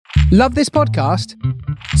Love this podcast?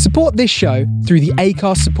 Support this show through the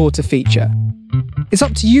Acast supporter feature. It's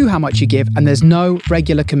up to you how much you give, and there's no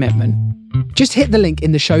regular commitment. Just hit the link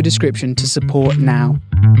in the show description to support now.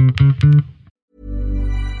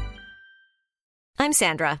 I'm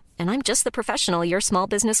Sandra, and I'm just the professional your small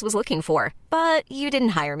business was looking for. But you didn't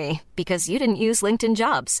hire me because you didn't use LinkedIn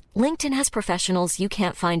Jobs. LinkedIn has professionals you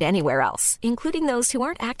can't find anywhere else, including those who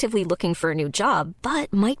aren't actively looking for a new job,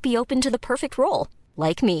 but might be open to the perfect role,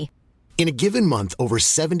 like me. In a given month, over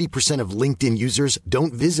 70% of LinkedIn users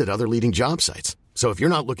don't visit other leading job sites. So if you're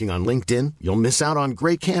not looking on LinkedIn, you'll miss out on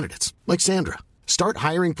great candidates like Sandra. Start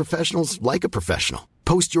hiring professionals like a professional.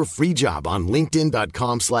 Post your free job on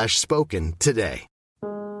linkedin.com/spoken today.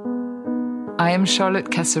 I am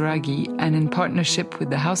Charlotte Casseraghi, and in partnership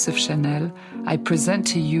with the House of Chanel, I present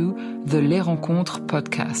to you the Les Rencontres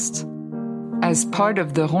podcast. As part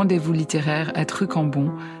of the Rendez-vous littéraire at Rue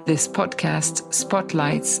Cambon, this podcast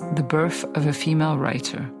spotlights the birth of a female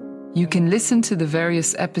writer. You can listen to the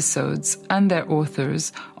various episodes and their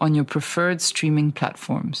authors on your preferred streaming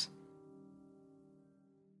platforms.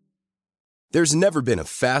 There's never been a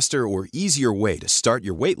faster or easier way to start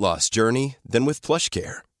your weight loss journey than with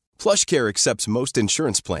PlushCare. PlushCare accepts most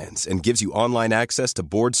insurance plans and gives you online access to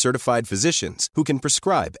board-certified physicians who can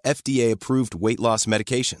prescribe FDA-approved weight loss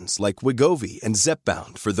medications like Wegovy and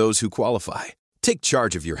Zepbound for those who qualify. Take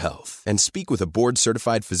charge of your health and speak with a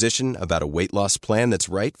board-certified physician about a weight loss plan that's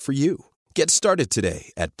right for you. Get started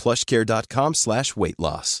today at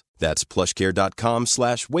plushcare.com/weight-loss. That's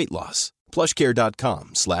plushcare.com/weight-loss.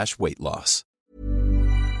 plushcare.com/weight-loss.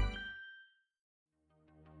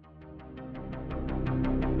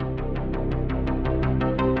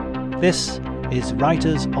 This is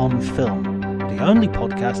Writers on Film, the only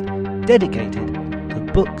podcast dedicated to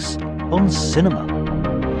books on cinema.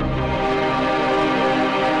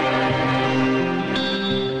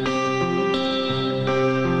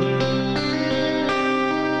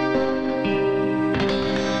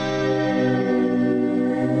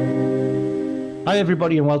 Hi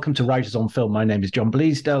everybody and welcome to Writers on Film. My name is John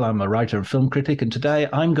Bleasdale. I'm a writer and film critic, and today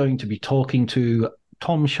I'm going to be talking to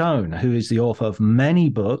Tom Shone, who is the author of many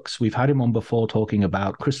books. We've had him on before talking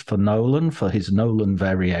about Christopher Nolan for his Nolan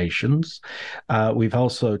variations. We've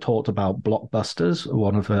also talked about Blockbusters,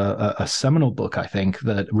 one of a seminal book, I think,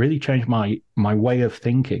 that really changed my way of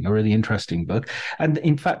thinking, a really interesting book. And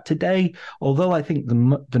in fact, today, although I think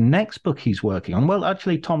the next book he's working on, well,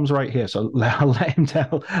 actually, Tom's right here, so I'll let him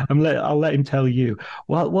tell. I'll let him tell you.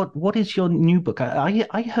 Well, what is your new book?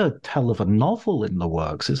 I heard tell of a novel in the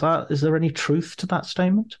works. Is there any truth to that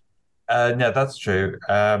statement? No, that's true.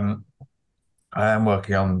 I am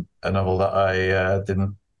working on a novel that I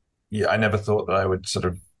never thought that I would sort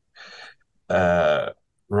of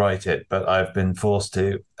write it, but I've been forced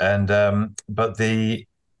to. And but the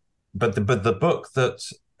book that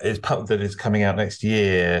is coming out next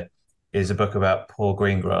year is a book about Paul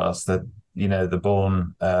Greengrass, the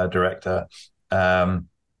Bourne director.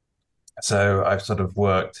 So I've sort of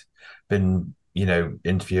been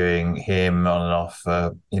interviewing him on and off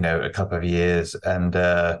for, a couple of years. And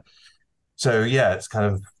so, yeah, it's kind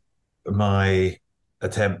of my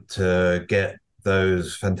attempt to get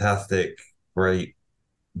those fantastic, great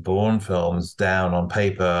Bourne films down on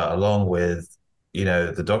paper, along with,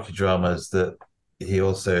 the docudramas that he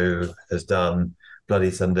also has done,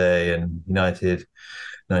 Bloody Sunday and United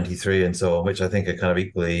 93 and so on, which I think are kind of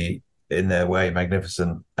equally, in their way,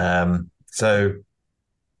 magnificent. So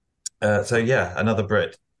yeah, another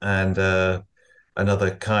Brit, and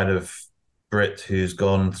another kind of Brit who's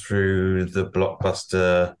gone through the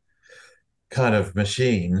blockbuster kind of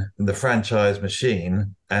machine, the franchise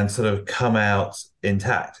machine, and sort of come out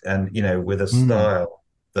intact, and with a style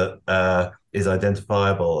that is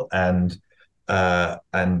identifiable and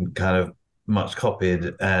kind of much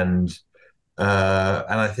copied, and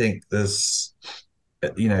I think there's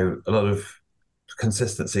a lot of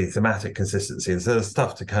consistency, thematic consistency. So there's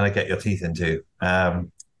stuff to kind of get your teeth into,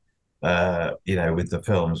 with the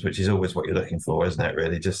films, which is always what you're looking for, isn't it?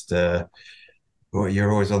 Really, just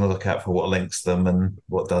you're always on the lookout for what links them and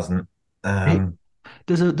what doesn't.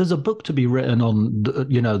 There's a book to be written on,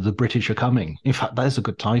 the British are coming. In fact, that is a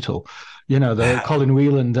good title. The Colin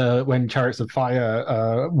Whelan, when Chariots of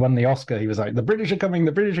Fire won the Oscar, he was like, "The British are coming,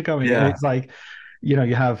 the British are coming." Yeah. And it's like, you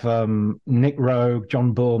have Nick Rogue,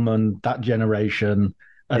 John Boorman, that generation,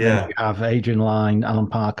 and then you have Adrian Lyne, Alan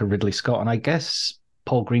Parker, Ridley Scott, and I guess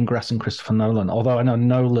Paul Greengrass and Christopher Nolan. Although I know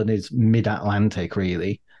Nolan is mid-Atlantic,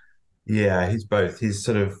 really. Yeah, he's both. He's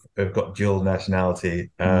sort of got dual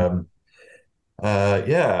nationality. And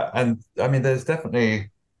I mean, there's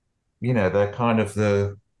definitely, they're kind of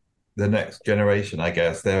the the next generation, I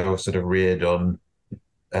guess. They're all sort of reared on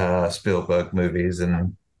Spielberg movies,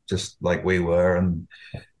 and just like we were, and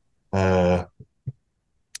uh,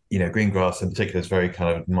 Greengrass in particular is very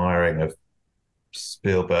kind of admiring of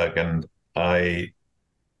Spielberg, and I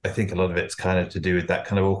I think a lot of it's kind of to do with that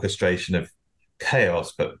kind of orchestration of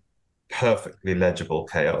chaos, but perfectly legible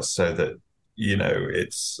chaos, so that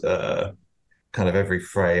it's kind of every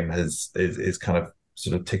frame is kind of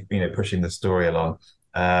sort of pushing the story along.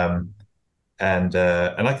 Um, and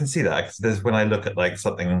I can see that 'cause there's when I look at like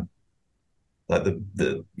something like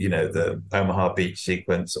the Omaha Beach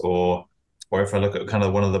sequence, or if I look at kind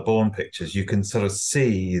of one of the Bourne pictures, you can sort of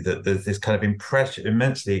see that there's this kind of impression,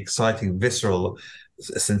 immensely exciting, visceral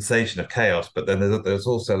sensation of chaos, but then there's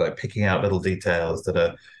also like picking out little details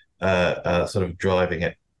that are sort of driving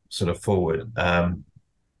it sort of forward.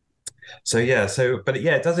 So yeah, but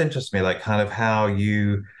yeah, it does interest me, like kind of how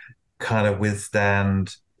you kind of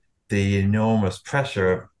withstand the enormous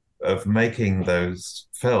pressure of making those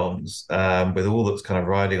films, with all that's kind of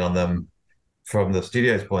riding on them from the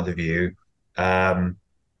studio's point of view, um,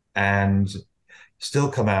 and still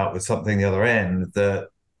come out with something the other end that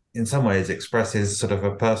in some ways expresses sort of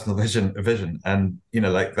a personal vision. And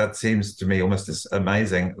like that seems to me almost as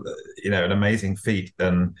amazing, an amazing feat.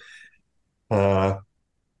 And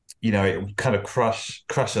it would kind of crush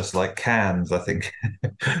us like cans, I think.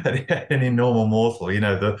 Any normal mortal,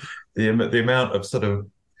 the amount of sort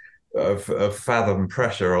of fathom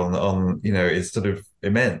pressure on is sort of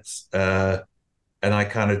immense. And I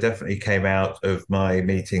kind of definitely came out of my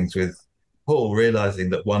meetings with Paul realizing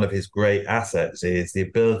that one of his great assets is the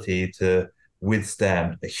ability to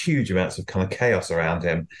withstand a huge amounts of kind of chaos around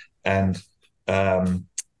him, and um,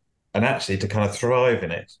 and actually to kind of thrive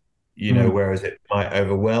in it. Whereas it might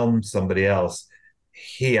overwhelm somebody else,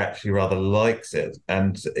 he actually rather likes it,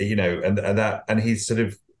 and he's sort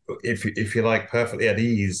of, if you like, perfectly at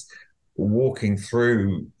ease walking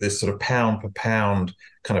through this sort of pound per pound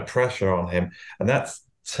kind of pressure on him, and that's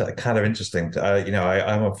kind of interesting.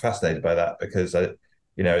 I'm fascinated by that because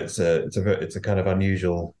it's a kind of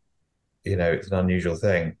unusual, it's an unusual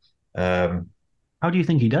thing. How do you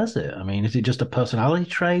think he does it? I mean, is it just a personality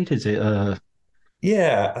trait? Is it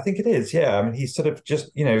Yeah, I think it is. Yeah, I mean, he's sort of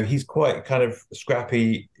just, he's quite kind of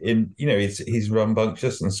scrappy in, he's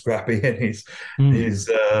rambunctious and scrappy, and mm, he's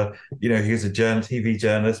he was a TV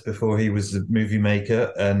journalist before he was a movie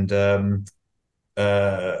maker, and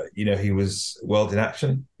he was World in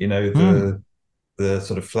Action, mm, the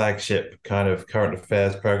sort of flagship kind of current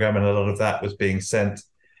affairs program, and a lot of that was being sent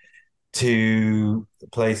to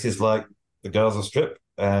places like the Gaza Strip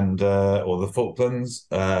and or the Falklands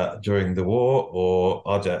during the war, or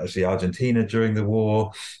actually Argentina during the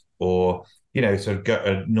war, or sort of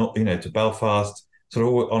go not to Belfast, sort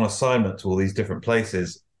of all on assignment to all these different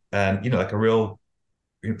places, and like a real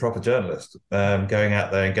proper journalist, going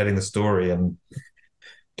out there and getting the story and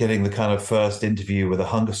getting the kind of first interview with a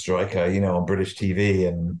hunger striker, on British TV,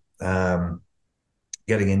 and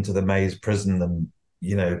getting into the Maze prison, and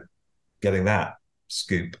getting that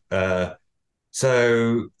scoop.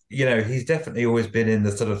 He's definitely always been in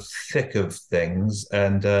the sort of thick of things,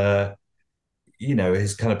 and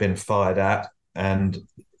he's kind of been fired at and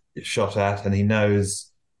shot at, and he knows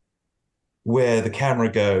where the camera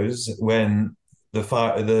goes when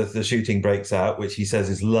the shooting breaks out, which he says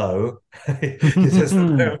is low. He says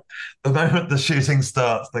the moment the shooting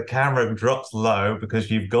starts, the camera drops low because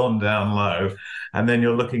you've gone down low, and then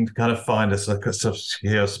you're looking to kind of find a sort of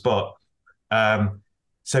secure spot.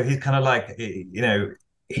 So he's kind of like,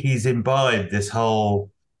 he's imbibed this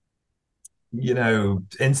whole,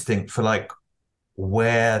 instinct for like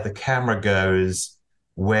where the camera goes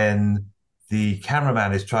when the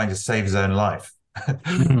cameraman is trying to save his own life.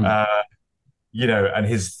 mm. uh, and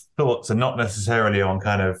his thoughts are not necessarily on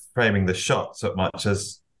kind of framing the shot so much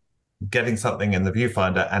as getting something in the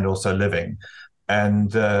viewfinder and also living.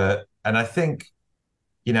 And I think,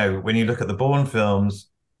 when you look at the Bourne films,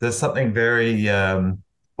 there's something very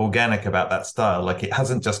organic about that style. Like it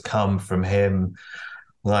hasn't just come from him,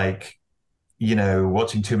 like,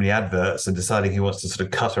 watching too many adverts and deciding he wants to sort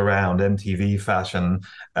of cut around MTV fashion,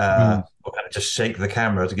 Mm. or kind of just shake the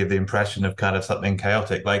camera to give the impression of kind of something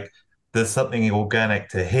chaotic. Like there's something organic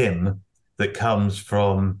to him that comes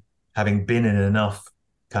from having been in enough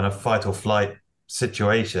kind of fight or flight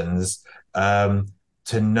situations,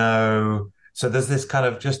 to know. So there's this kind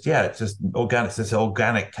of it's just organic. This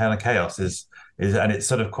organic kind of chaos and it's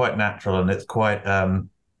sort of quite natural, and it's quite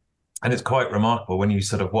remarkable when you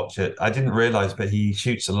sort of watch it. I didn't realize, but he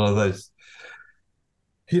shoots a lot of those.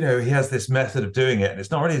 He has this method of doing it, and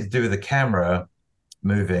it's not really to do with the camera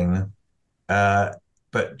moving.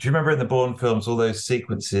 But do you remember in the Bourne films, all those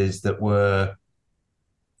sequences that were,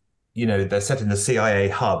 they're set in the CIA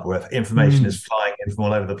hub where information is flying in from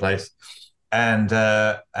all over the place, and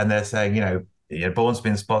they're saying, Bourne's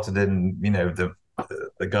been spotted in, the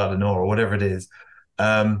Gare du Nord or whatever it is.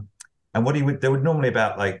 And there would normally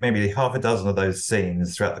about like maybe half a dozen of those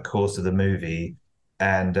scenes throughout the course of the movie,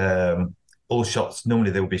 and all shots,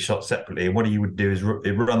 normally they would be shot separately. And what he would do is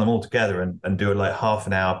run them all together and do it like half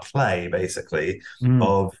an hour play, basically,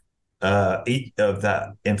 of each of that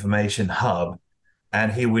information hub.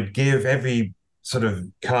 And he would give every sort of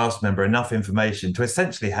cast member enough information to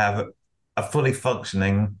essentially have a fully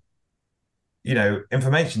functioning,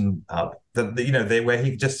 information hub where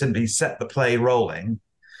he just simply set the play rolling,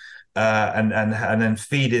 and then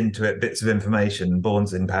feed into it bits of information.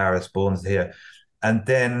 Bourne's in Paris, Bourne's here, and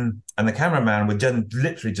the cameraman would then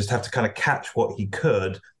literally just have to kind of catch what he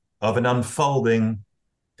could of an unfolding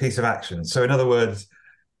piece of action. So in other words,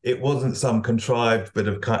 it wasn't some contrived bit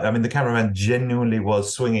of the cameraman genuinely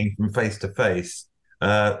was swinging from face to face,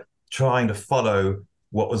 trying to follow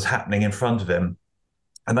what was happening in front of him.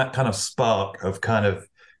 And that kind of spark of chaos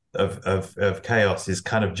is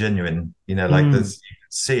kind of genuine, like there's, you can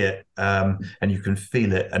see it, and you can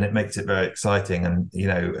feel it, and it makes it very exciting.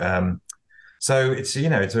 And, so it's,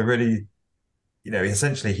 it's a really,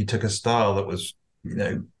 essentially he took a style that was,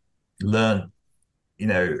 learned,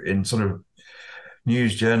 in sort of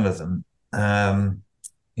news journalism,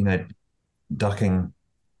 ducking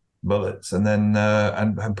bullets, and then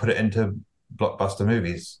and put it into blockbuster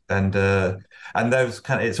movies, and those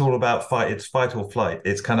it's all about it's fight or flight.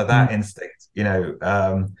 It's kind of that instinct,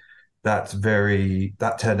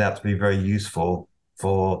 that turned out to be very useful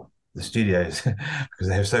for the studios because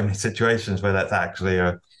they have so many situations where that's actually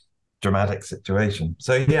a dramatic situation.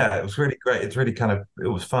 So yeah, it was really great. It's really it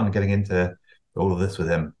was fun getting into all of this with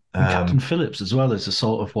him. And Captain Phillips as well is a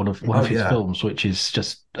sort of one of his films, which is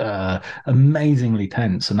just amazingly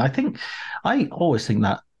tense. And I always think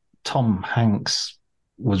that Tom Hanks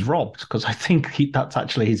was robbed, because I think that's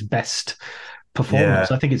actually his best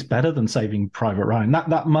performance. I think it's better than Saving Private Ryan.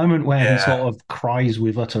 That moment where he sort of cries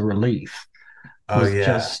with utter relief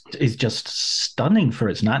is just stunning for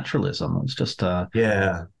its naturalism. It's just I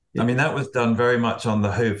mean, that was done very much on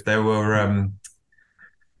the hoof. There were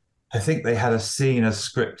I think they had a scene as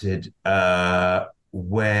scripted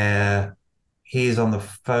where he is on the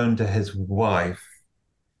phone to his wife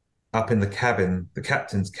up in the cabin, the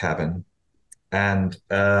captain's cabin, and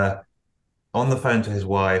on the phone to his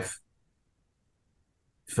wife,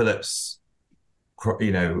 Phillips,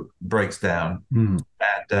 breaks down,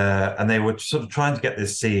 and they were sort of trying to get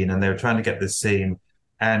this scene, and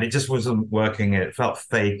it just wasn't working. It felt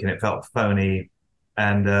fake and it felt phony,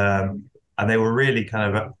 and they were really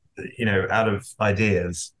kind of out of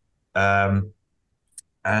ideas, but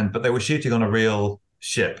they were shooting on a real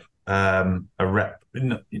ship, not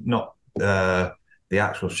the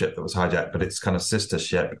actual ship that was hijacked, but its kind of sister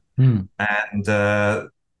ship, and the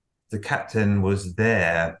captain was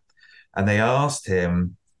there, and they asked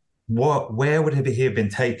him where would he have been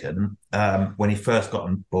taken when he first got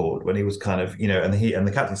on board, when he was kind of, and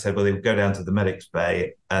the captain said, well, they would go down to the medic's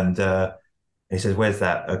bay, and he says, where's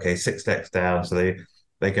that? Okay, 6 decks down. So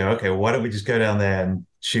they go, okay, well, why don't we just go down there and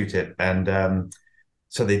shoot it? And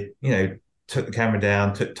so they, took the camera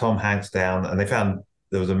down, took Tom Hanks down, and they found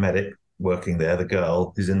there was a medic working there, the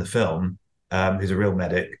girl who's in the film, who's a real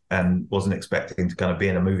medic and wasn't expecting to kind of be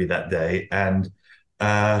in a movie that day. And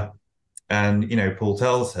Paul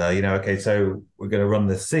tells her, okay, so we're going to run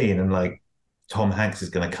this scene, and like Tom Hanks is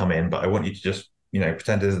going to come in, but I want you to just,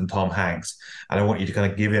 pretend it isn't Tom Hanks, and I want you to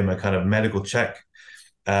kind of give him a kind of medical check.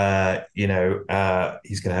 He's going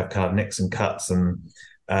to have kind of nicks and cuts, and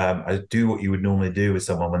I do what you would normally do with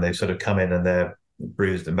someone when they sort of come in and they're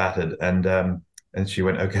bruised and battered. And she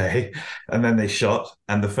went, okay. And then they shot.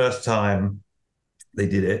 And the first time they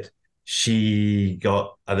did it, she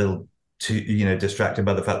got a little too, distracted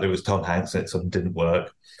by the fact that it was Tom Hanks, and it sort of didn't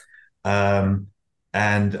work. And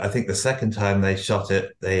I think the second time they shot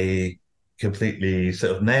it, they completely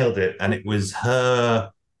sort of nailed it. And it was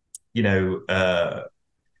her,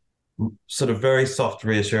 sort of very soft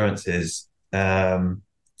reassurances.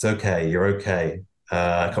 It's okay, you're okay.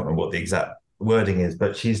 I can't remember what the exact wording is,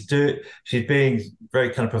 but she's being very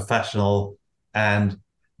kind of professional, and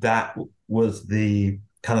that was the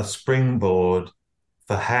kind of springboard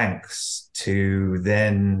for Hanks to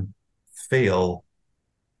then to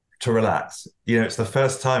relax. It's the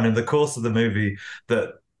first time in the course of the movie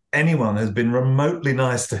that anyone has been remotely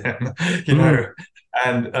nice to him,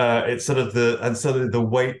 and it's sort of the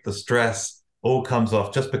weight, the stress all comes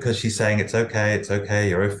off just because she's saying it's okay,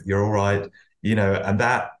 you're all right, and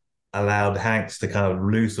that allowed Hanks to kind of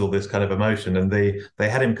lose all this kind of emotion, and they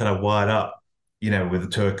had him kind of wired up,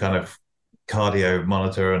 to a kind of cardio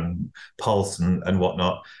monitor and pulse and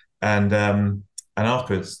whatnot, and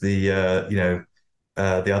afterwards the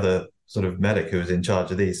other sort of medic who was in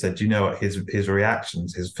charge of these said, you know what, his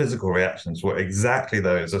reactions, his physical reactions were exactly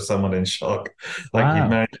those of someone in shock. Like he'd Wow.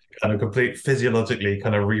 managed to kind of complete physiologically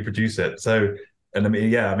kind of reproduce it. So, and I mean,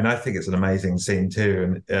 yeah, I mean, I think it's an amazing scene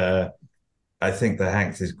too. And I think that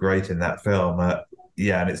Hanks is great in that film.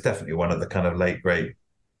 Yeah, and it's definitely one of the kind of late great,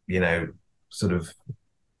 sort of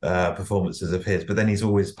performances of his. But then he's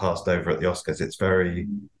always passed over at the Oscars. It's very,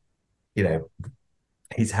 you know,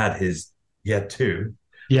 he had two,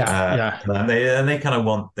 Yeah, yeah. and they kind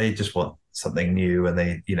of they just want something new, and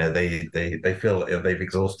they feel that they've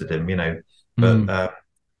exhausted him, But Mm.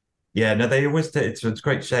 yeah, no, they always. It's a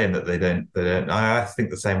great shame that they don't. I think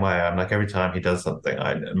the same way. I'm like every time he does something,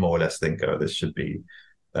 I more or less think, oh, this should be,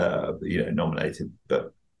 nominated,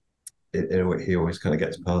 but he always kind of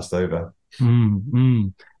gets passed over. Mm,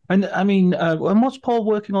 mm. And I mean, and what's Paul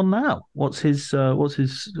working on now? What's his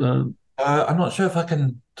I'm not sure if I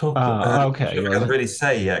can talk. Not okay, sure if I can well, really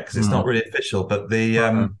say yet because it's not mm. really official. But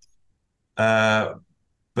uh,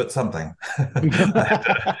 but something,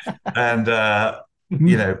 and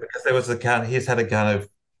because there was he's had a kind of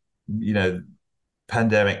you know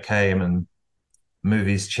pandemic came and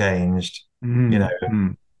movies changed, you know,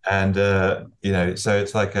 Mm, mm. and so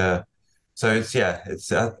it's like so it's yeah, it's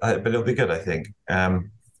but it'll be good, I think.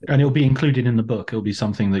 And it'll be included in the book. It'll be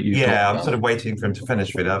something that you talk Yeah, I'm about. sort of waiting for him to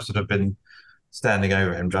finish really. I've sort of been standing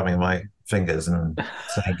over him, drumming my fingers and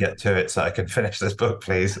saying, "Get to it, so I can finish this book,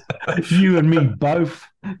 please." You and me both.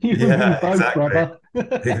 You and me Yeah, both, exactly, brother.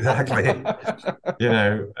 exactly.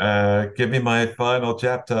 Give me my final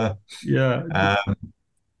chapter. Yeah.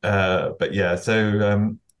 Um, but yeah,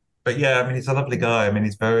 but yeah, I mean, he's a lovely guy. I mean,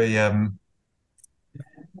 he's very,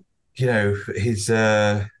 he's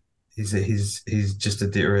just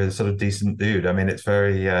a sort of decent dude. I mean, he's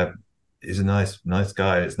a nice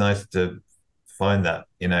guy. It's nice to find that,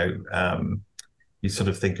 you sort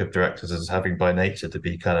of think of directors as having by nature to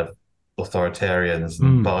be kind of authoritarians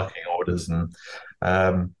and Mm, barking orders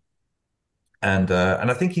um, and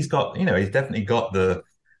I think he's definitely got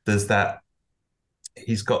there's that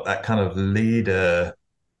he's got that kind of leader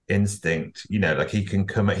instinct, like he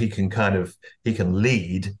can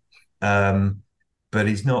lead, um, but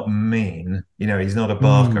he's not mean, he's not a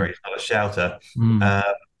barker, mm, he's not a shouter. mm,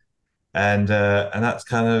 Uh, and that's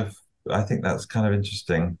kind of I think that's kind of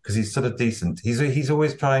interesting because he's sort of decent. He's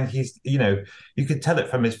always trying. You could tell it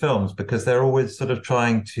from his films because they're always sort of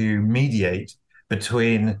trying to mediate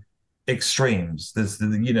between extremes.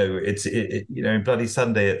 In Bloody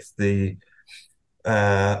Sunday, it's the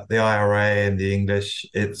IRA and the English.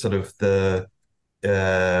 It's sort of the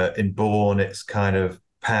in Bourne, it's kind of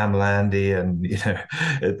Pam Landy and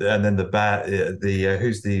and then the bad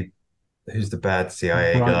who's the bad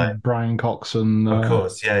CIA guy. Brian Cox and Of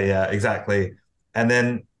course, yeah, yeah, exactly. And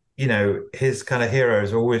then, his kind of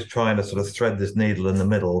heroes are always trying to sort of thread this needle in the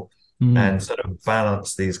middle mm, and sort of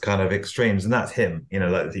balance these kind of extremes. And that's him,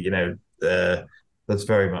 that's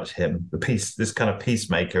very much him. This kind of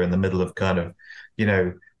peacemaker in the middle of kind of, you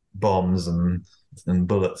know, bombs and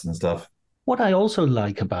bullets and stuff. what I also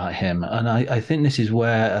like about him, and I think this is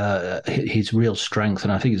where his real strength,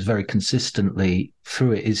 and I think it's very consistently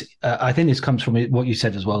through it, is I think this comes from what you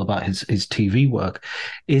said as well about his TV work,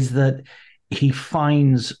 is that he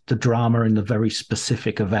finds the drama in the very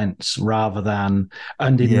specific events rather than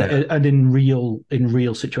Yeah. in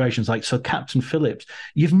real situations. Like, so Captain Phillips,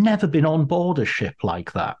 you've never been on board a ship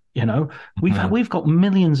like that. Mhm. We've got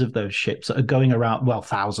millions of those ships that are going around, well,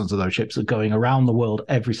 thousands of those ships that are going around the world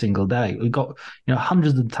every single day. We've got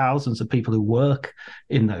hundreds and thousands of people who work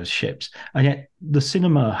in those ships, and yet the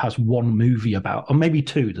cinema has one movie about, or maybe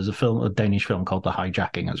two. There's a Danish film called The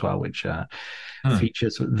Hijacking as well, which Hmm.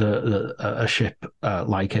 features a ship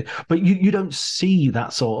like it, but you don't see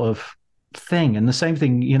that sort of thing. And the same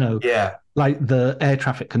thing, Yeah. like the air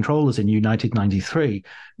traffic controllers in United 93,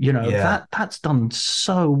 Yeah. that's done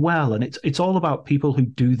so well, and it's all about people who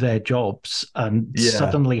do their jobs and Yeah.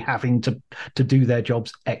 suddenly having to do their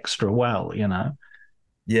jobs extra well.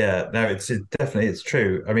 Yeah. No, it's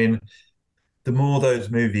true. I mean, the more those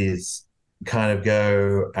movies kind of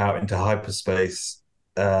go out into hyperspace,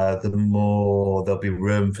 the more there'll be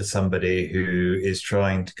room for somebody who is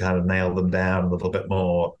trying to kind of nail them down a little bit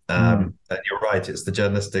more. Mm, And you're right, it's the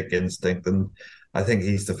journalistic instinct. And I think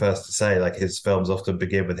he's the first to say, like, his films often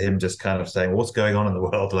begin with him just kind of saying, what's going on in the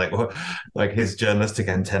world? Like, like his journalistic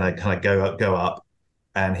antenna kind of go up,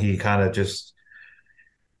 and he kind of just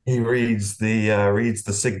reads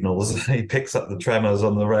the signals. He picks up the tremors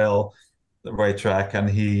on the rail track, and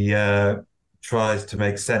he tries to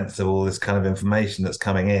make sense of all this kind of information that's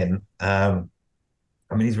coming in. I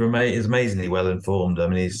mean, he's amazingly well informed. I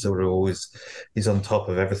mean, he's sort of always he's on top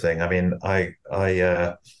of everything. I mean, I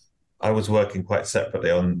was working quite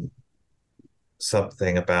separately on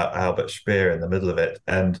something about Albert Speer in the middle of it.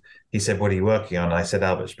 And he said, "What are you working on?" I said,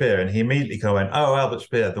 "Albert Speer." And he immediately kind of went, "Oh, Albert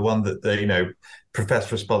Speer, the one that,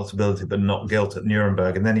 professed responsibility but not guilt at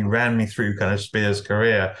Nuremberg." And then he ran me through kind of Speer's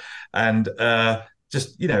career. And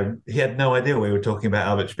he had no idea we were talking about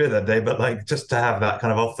Albert Speer that day, but like just to have that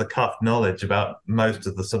kind of off the cuff knowledge about most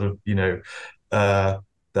of the sort of,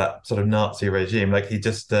 that sort of Nazi regime, like he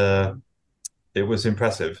just, it was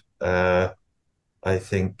impressive. I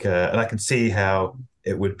think, and I can see how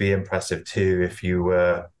it would be impressive too if you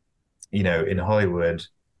were, in Hollywood.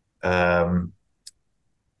 Um,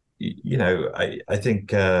 I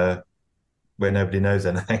think where nobody knows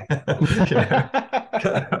anything.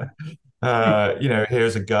 you know,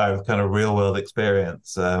 here's a guy with kind of real world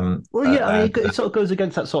experience. Well, yeah, I mean, it sort of goes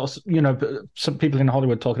against that sort of, some people in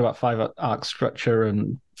Hollywood talking about five act structure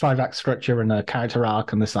and a character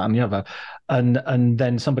arc and this, that, and the other. And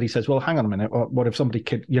then somebody says, well, hang on a minute. What if somebody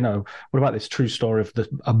what about this true story of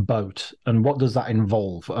a boat? And what does that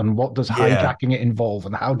involve? And what does hijacking it involve?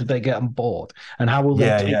 And how do they get on board? And how will they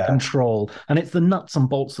take control? And it's the nuts and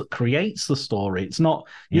bolts that creates the story. It's not,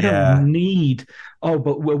 you don't need, oh,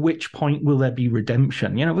 but at which point will there be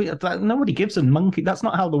redemption? Nobody gives a monkey. That's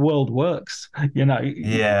not how the world works,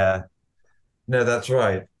 Yeah. No, that's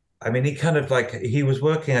right. I mean, he kind of like he was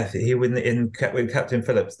working. I think with Captain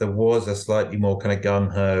Phillips, there was a slightly more kind of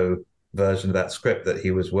gung ho version of that script that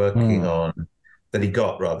he was working on, that he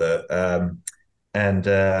got rather, and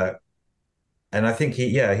I think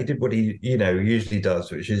he did what he usually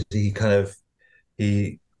does, which is he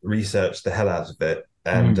researched the hell out of it,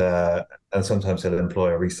 and sometimes he'll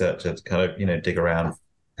employ a researcher to kind of dig around,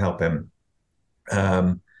 help him.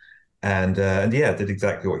 And did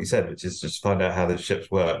exactly what you said, which is just find out how the ships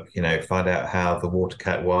work. Find out how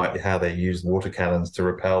how they use water cannons to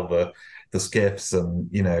repel the skiffs, and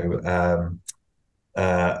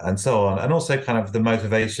and so on, and also kind of the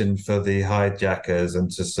motivation for the hijackers, and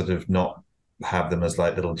to sort of not have them as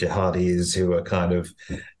like little jihadis who are kind of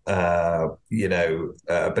but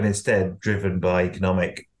instead driven by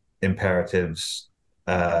economic imperatives,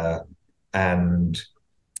 and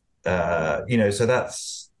so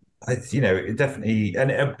that's. It definitely,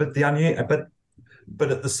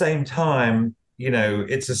 but at the same time,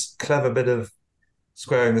 it's a clever bit of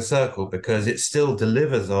squaring the circle, because it still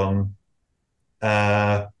delivers on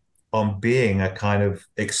being a kind of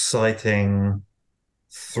exciting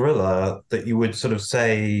thriller that you would sort of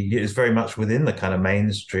say is very much within the kind of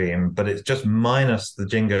mainstream, but it's just minus the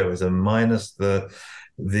jingoism, minus the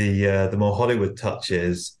more Hollywood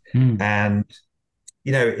touches, and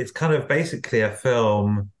it's kind of basically a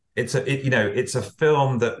film. It's a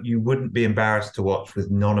film that you wouldn't be embarrassed to watch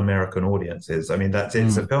with non-American audiences. I mean,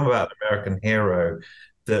 it's a film about an American hero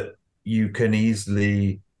that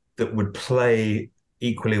that would play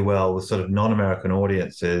equally well with sort of non-American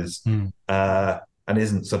audiences, and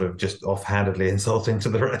isn't sort of just offhandedly insulting to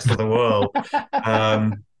the rest of the world.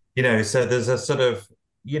 So there's a sort of,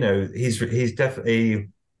 he's definitely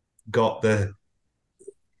got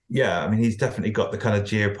he's definitely got the kind of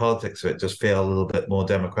geopolitics of it just feel a little bit more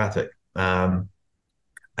democratic. And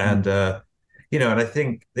I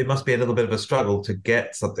think it must be a little bit of a struggle to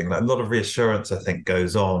get something like a lot of reassurance, I think,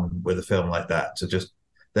 goes on with a film like that, to just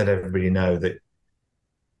let everybody know that,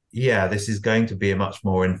 this is going to be a much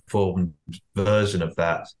more informed version of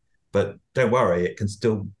that. But don't worry, it can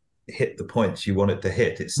still hit the points you want it to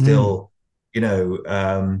hit. It's still, you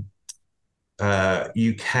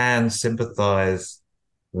can sympathize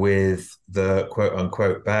with the quote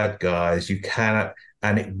unquote bad guys. You cannot,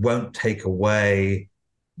 and it won't take away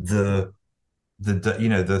the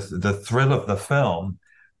thrill of the film,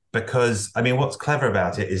 because I mean, what's clever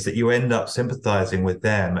about it is that you end up sympathizing with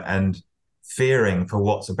them and fearing for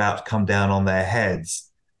what's about to come down on their heads,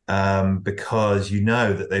 because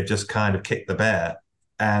that they've just kind of kicked the bear,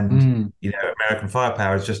 and American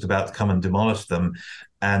firepower is just about to come and demolish them,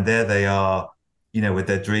 and there they are, with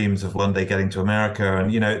their dreams of one day getting to America.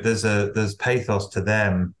 And, there's pathos to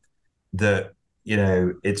them that,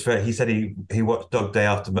 it's very, he said he watched Dog Day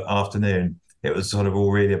Afternoon. It was sort of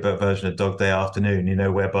already a version of Dog Day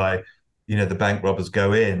Afternoon, whereby, the bank robbers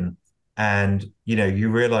go in and, you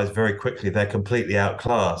realize very quickly they're completely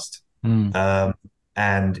outclassed. And,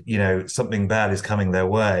 something bad is coming their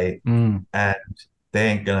way, and they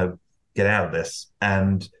ain't going to get out of this.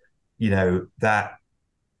 And, that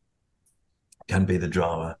can be the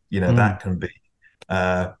drama, that can be,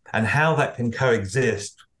 and how that can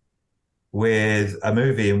coexist with a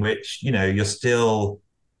movie in which, you're still,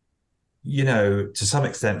 to some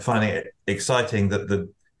extent finding it exciting that the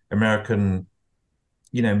American,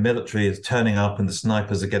 military is turning up and the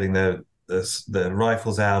snipers are getting the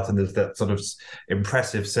rifles out, and there's that sort of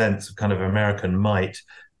impressive sense of kind of American might,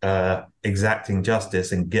 exacting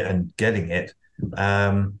justice and getting it.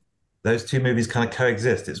 Those two movies kind of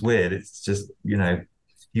coexist. It's weird. It's just,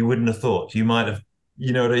 you wouldn't have thought. You might have,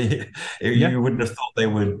 what I mean? You wouldn't have thought they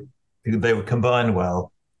would combine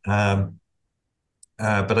well. But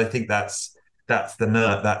I think that's the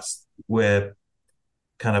nerve. That's where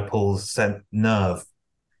kind of Paul's nerve.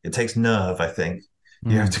 It takes nerve, I think.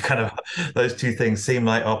 You have to kind of, those two things seem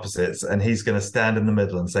like opposites, and he's going to stand in the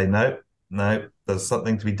middle and say, no, there's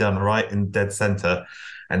something to be done right in dead center.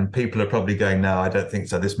 And people are probably going, no, I don't think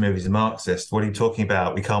so. This movie's a Marxist. What are you talking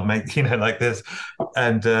about? We can't make, like this.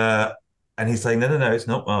 And he's saying, no, it's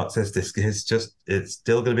not Marxist. It's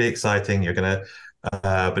still going to be exciting. You're going to,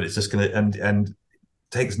 but it's just going to, and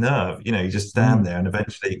takes nerve. You just stand there, and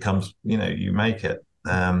eventually it comes, you make it.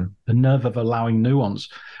 The nerve of allowing nuance.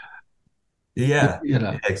 Yeah,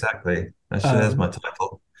 exactly. There's my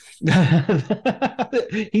title.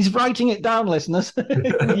 He's writing it down, listeners.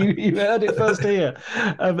 you heard it first here.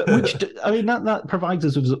 That provides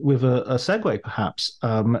us with a segue, perhaps,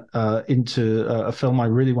 into a film I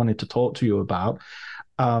really wanted to talk to you about.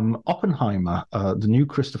 Oppenheimer, the new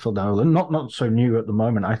Christopher Nolan, not so new at the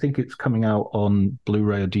moment. I think it's coming out on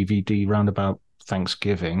Blu-ray or DVD round about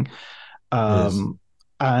Thanksgiving. Yes.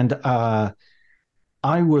 And I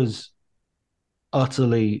was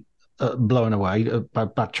utterly blown away.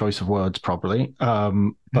 Bad choice of words, probably.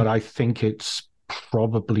 But I think it's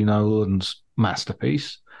probably Nolan's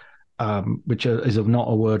masterpiece, which is not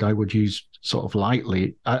a word I would use sort of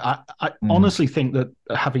lightly. I honestly think that,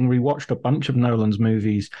 having rewatched a bunch of Nolan's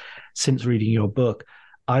movies since reading your book,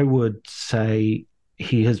 I would say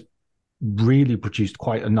he has really produced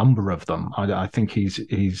quite a number of them. I think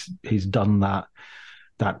he's done that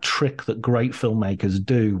trick that great filmmakers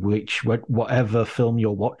do, which whatever film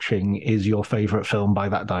you're watching is your favorite film by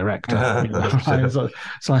that director.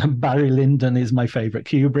 So Barry Lyndon is my favorite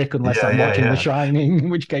Kubrick, unless I'm watching The Shining, in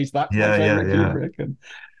which case that's my favorite Kubrick. And,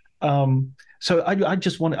 so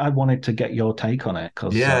I wanted to get your take on it.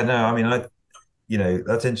 That's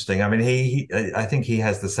interesting. I mean, I think he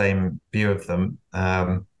has the same view of them,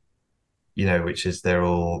 which is they're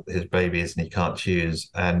all his babies and he can't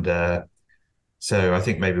choose. And, so I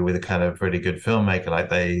think maybe with a kind of really good filmmaker like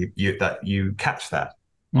you catch that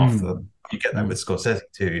off them. You get that with Scorsese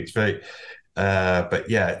too. It's very, but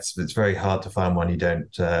yeah, it's very hard to find one you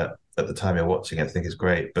don't at the time you're watching it. I think is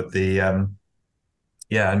great. But I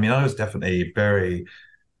was definitely very,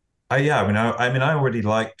 I already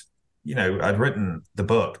liked. I'd written the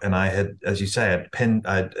book, and I had, as you say,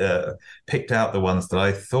 I'd picked out the ones that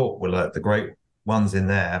I thought were like the great ones in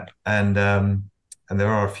there, and there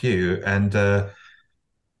are a few, and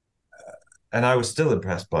I was still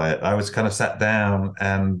impressed by it. I was kind of sat down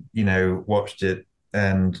and watched it,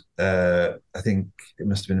 and I think it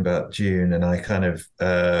must have been about June, and I kind of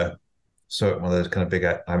saw it on one of those kind of big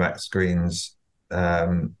IMAX screens up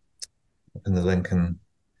in the Lincoln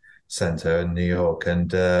Center in New York,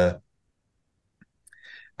 and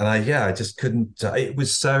I just couldn't. It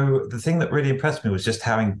was the thing that really impressed me was just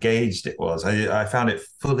how engaged it was. I found it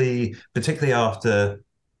fully, particularly after,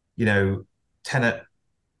 Tenet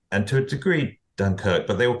and to a degree Dunkirk,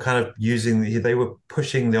 but they were kind of they were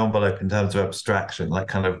pushing the envelope in terms of abstraction, like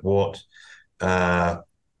kind of what,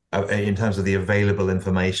 in terms of the available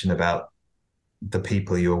information about the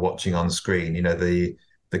people you were watching on screen.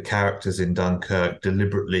 The characters in Dunkirk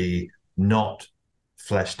deliberately not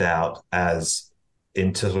fleshed out as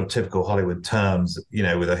in sort of typical Hollywood terms,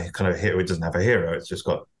 with a kind of hero. It doesn't have a hero. It's just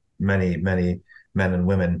got many, many men and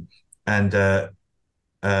women. And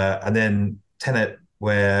then Tenet,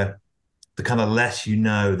 where the kind of less you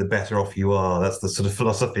know, the better off you are. That's the sort of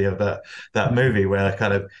philosophy of that movie, where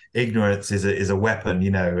kind of ignorance is a weapon,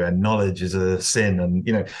 and knowledge is a sin. And,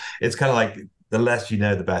 it's kind of like the less you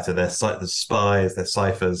know, the better. There's spies, there's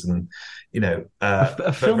ciphers, and a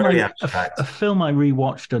film I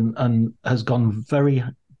rewatched and has gone very,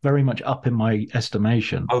 very much up in my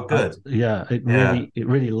estimation. Oh, good. It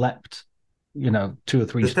really leapt, 2 or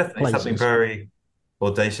 3 There's definitely places. Something very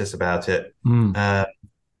audacious about it.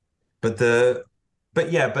 But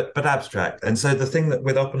abstract. And so the thing that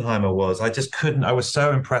with Oppenheimer was, I was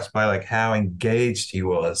so impressed by like how engaged he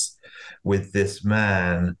was with this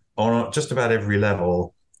man on just about every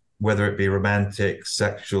level, whether it be romantic,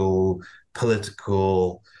 sexual,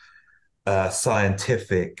 political,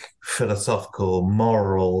 scientific, philosophical,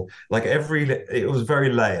 moral, like it was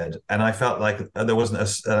very layered. And I felt like there wasn't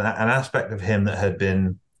an aspect of him that had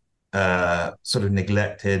been sort of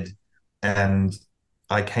neglected. And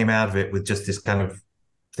I came out of it with just this kind of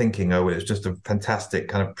thinking, oh, it was just a fantastic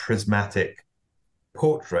kind of prismatic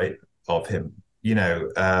portrait of him,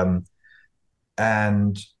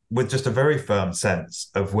 and with just a very firm sense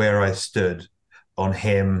of where I stood on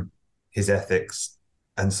him, his ethics,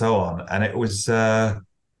 and so on. And it's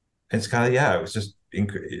kind of, yeah, it was just,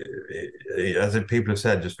 as people have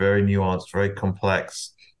said, just very nuanced, very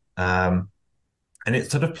complex. And it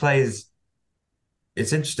sort of plays,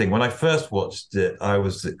 it's interesting. When I first watched it, I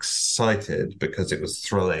was excited because it was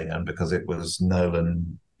thrilling and because it was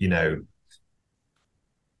Nolan,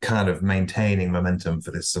 kind of maintaining momentum for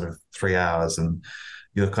this sort of 3 hours, and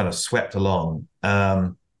you're kind of swept along.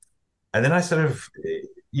 And then I sort of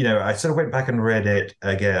went back and read it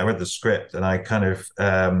again. I read the script, and I kind of,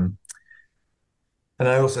 and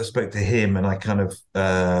I also spoke to him, and and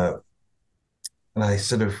I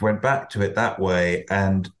sort of went back to it that way,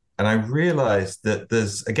 and I realized that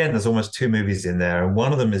there's almost two movies in there, and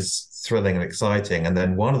one of them is thrilling and exciting, and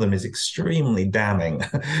then one of them is extremely damning.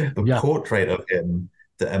 The portrait of him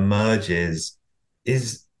that emerges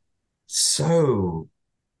is so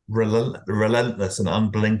relentless and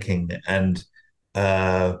unblinking, and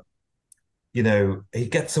he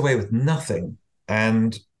gets away with nothing,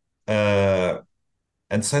 and so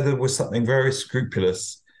there was something very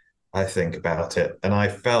scrupulous, I think, about it, and I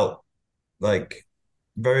felt like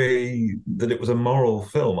that it was a moral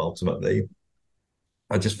film ultimately.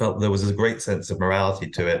 I just felt there was a great sense of morality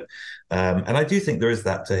to it. And I do think there is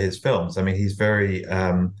that to his films. I mean, he's very, he's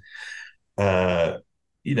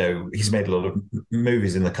made a lot of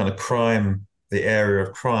movies in the kind of crime, the area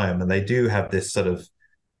of crime, and they do have this sort of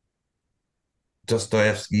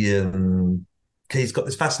Dostoevskian, he's got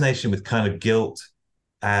this fascination with kind of guilt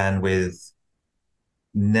and with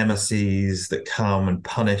nemesis that come and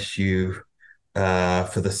punish you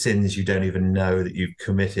for the sins you don't even know that you've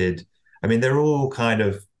committed. I mean, they're all kind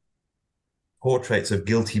of portraits of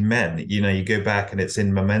guilty men. You go back and it's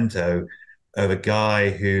in Memento of a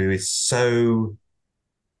guy who is so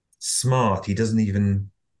smart,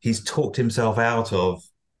 he's talked himself out of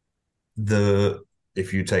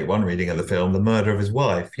if you take one reading of the film, the murder of his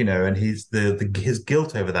wife, and his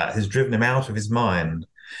guilt over that has driven him out of his mind.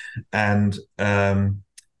 And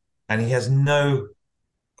he has no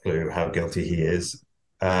clue how guilty he is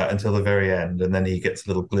until the very end, and then he gets a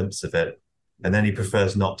little glimpse of it, and then he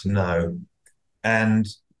prefers not to know. And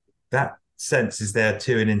that sense is there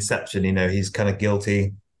too in Inception. He's kind of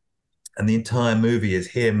guilty, and the entire movie is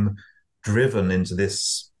him driven into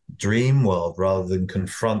this dream world rather than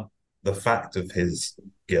confront the fact of his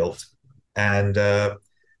guilt. And I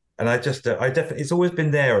definitely, it's always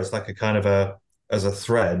been there as like a kind of as a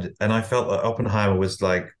thread, and I felt that Oppenheimer was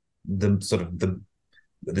like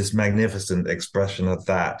this magnificent expression of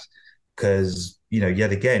that, because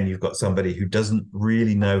yet again you've got somebody who doesn't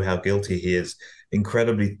really know how guilty he is,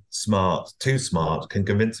 incredibly smart, too smart, can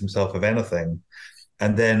convince himself of anything,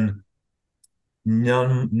 and then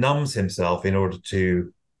numbs himself in order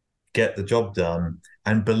to get the job done,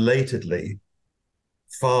 and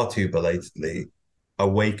far too belatedly,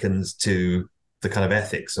 awakens to the kind of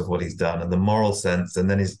ethics of what he's done and the moral sense, and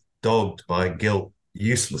then is dogged by guilt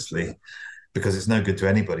uselessly, because it's no good to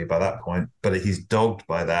anybody by that point, but he's dogged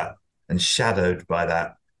by that and shadowed by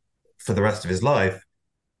that for the rest of his life.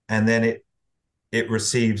 And then it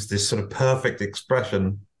receives this sort of perfect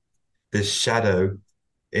expression, this shadow,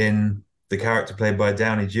 in the character played by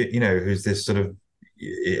Downey, who's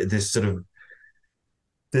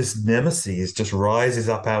this nemesis just rises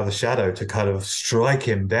up out of the shadow to kind of strike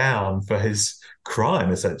him down for his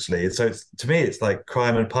crime, essentially. And so to me, it's like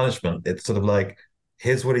crime and punishment. It's sort of like,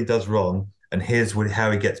 here's what he does wrong, and here's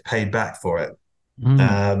how he gets paid back for it.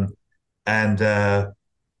 And the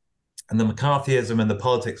McCarthyism and the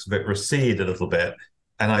politics of it recede a little bit.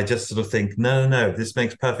 And I just sort of think, no, this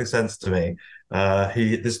makes perfect sense to me.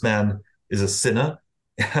 This man is a sinner,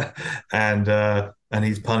 and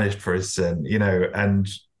he's punished for his sin, and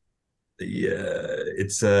yeah,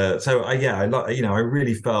 it's I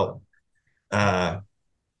really felt, I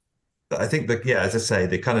think that, yeah, as I say,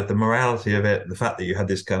 the kind of the morality of it, the fact that you had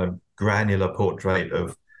this kind of granular portrait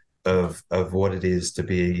of what it is to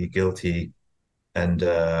be guilty and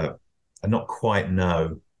not quite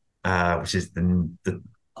know, which is the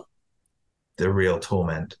real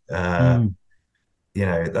torment.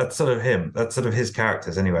 That's sort of him. That's sort of his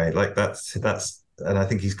characters anyway. Like that's, and I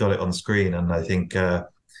think he's got it on screen. And I think, to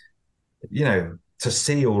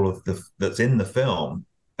see all of that's in the film,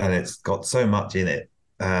 and it's got so much in it.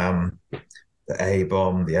 The A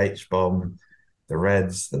bomb, the H bomb, the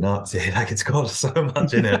Reds, the Nazi, like it's got so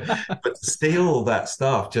much in it. But to see all that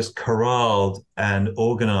stuff just corralled and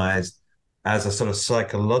organized as a sort of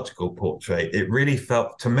psychological portrait, it really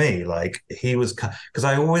felt to me like he was, because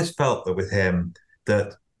I always felt that with him,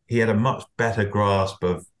 that he had a much better grasp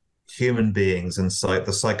of human beings and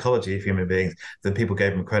the psychology of human beings than people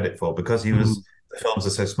gave him credit for, because he was, the films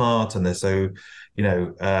are so smart and they're so,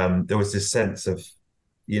 there was this sense of,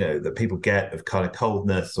 that people get of kind of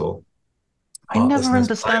coldness or I never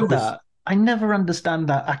understand that. I never understand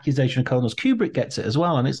that accusation of coldness. Kubrick gets it as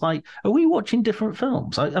well. And it's like, are we watching different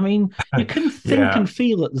films? I mean, you can think and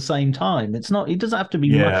feel at the same time. It doesn't have to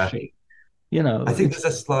be mushy. I think there's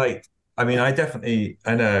a slight, I mean, I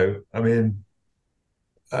know. I mean,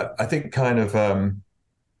 I think kind of, I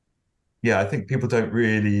think people don't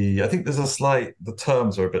really, I think there's the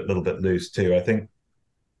terms are a little bit loose too. I think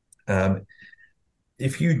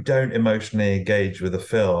if you don't emotionally engage with a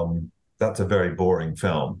film, that's a very boring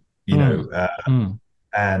film, and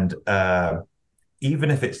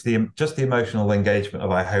even if it's just the emotional engagement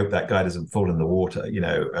of I hope that guy doesn't fall in the water,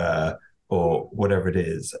 or whatever it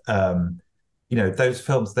is, those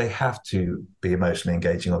films, they have to be emotionally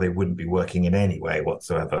engaging or they wouldn't be working in any way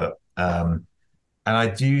whatsoever. And I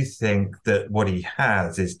do think that what he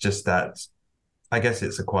has is just that, I guess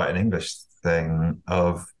it's quite an English thing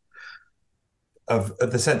of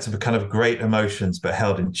the sense of a kind of great emotions, but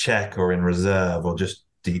held in check or in reserve or just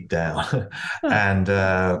deep down. And,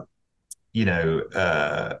 and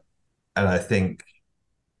I think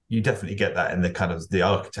you definitely get that in the kind of the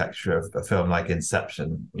architecture of a film like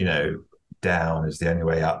Inception, down is the only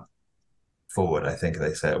way up, forward, I think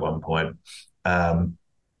they say at one point. And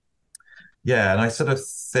I sort of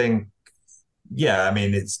think, I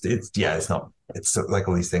mean, it's like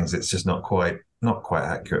all these things, it's just not quite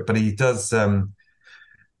accurate, but he does,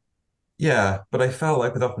 but I felt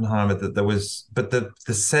like with Oppenheimer that there was, but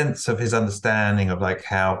the sense of his understanding of like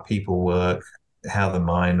how people work, how the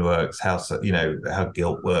mind works, how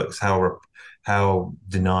guilt works, how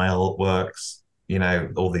denial works,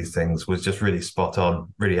 all these things was just really spot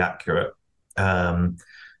on, really accurate. So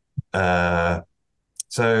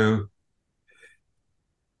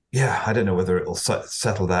I don't know whether it'll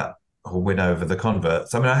settle that or win over the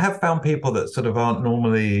converts. I mean, I have found people that sort of aren't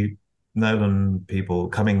normally Nolan people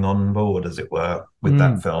coming on board, as it were, with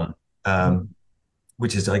that film,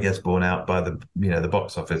 which is, I guess, borne out by the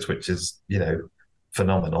box office, which is,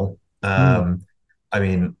 phenomenal. I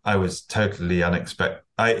mean, I was totally unexpected.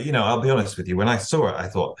 I'll be honest with you. When I saw it, I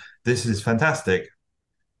thought, this is fantastic,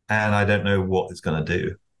 and I don't know what it's going to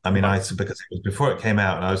do. I mean, because it was before it came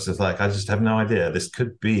out, and I was just like, I just have no idea. This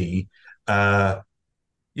could be, I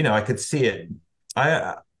could see it.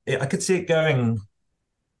 I could see it going.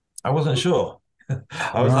 I wasn't sure.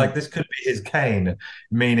 I was like, this could be his Kane,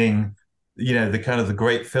 meaning, the kind of the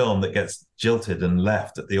great film that gets jilted and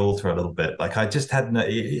left at the altar a little bit. Like I just had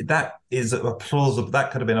that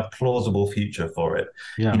could have been a plausible future for it.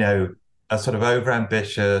 Yeah. A sort of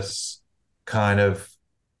overambitious kind of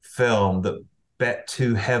film that bet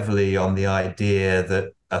too heavily on the idea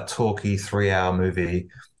that a talky 3-hour movie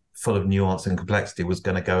full of nuance and complexity was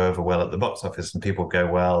going to go over well at the box office, and people go,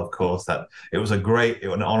 well, of course, that it was an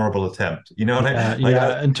honorable attempt. You know what I mean?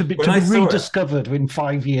 And to be rediscovered in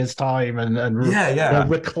 5 years' time and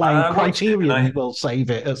reclaim Criterion will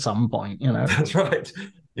save it at some point. That's right.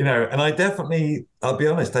 And I'll be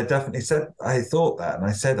honest, I thought that, and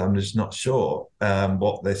I said, I'm just not sure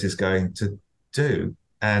what this is going to do,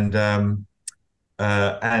 and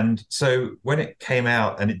so when it came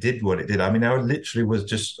out and it did what it did, I mean, I literally was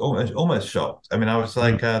just almost shocked. I mean, I was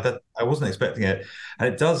like, that I wasn't expecting it.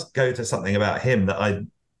 And it does go to something about him that I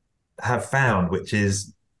have found, which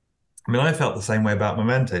is, I mean, I felt the same way about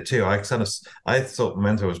Memento too. I thought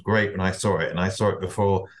Memento was great when I saw it, and I saw it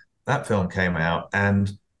before that film came out,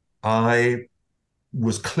 and I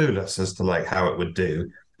was clueless as to like how it would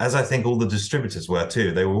do, as I think all the distributors were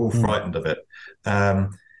too. They were all frightened of it.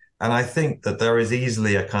 And I think that there is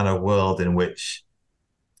easily a kind of world in which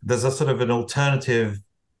there's a sort of an alternative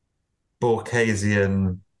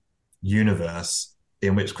Borgesian universe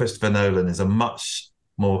in which Christopher Nolan is a much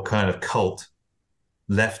more kind of cult,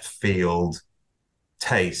 left field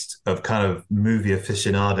taste of kind of movie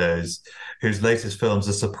aficionados whose latest films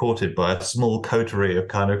are supported by a small coterie of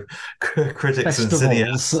kind of critics Festivals. And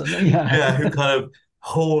cineasts. Who kind of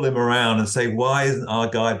haul him around and say, why isn't our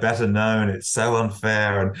guy better known? It's so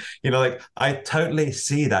unfair. And, I totally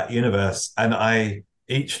see that universe. And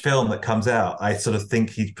each film that comes out, I sort of think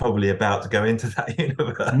he's probably about to go into that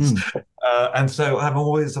universe. And so I'm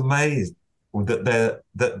always amazed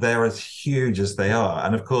they're as huge as they are,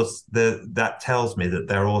 and of course that tells me that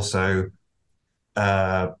they're also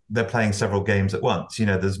they're playing several games at once.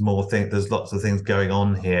 There's lots of things going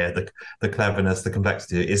on here. The cleverness, the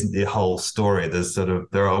complexity isn't the whole story. There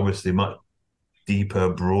are obviously much deeper,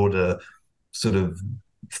 broader sort of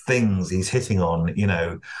things he's hitting on,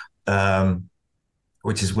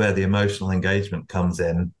 which is where the emotional engagement comes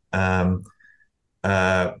in. But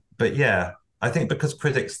yeah, I think because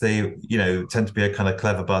critics, they, tend to be a kind of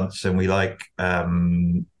clever bunch, and we like,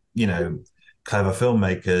 clever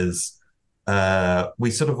filmmakers.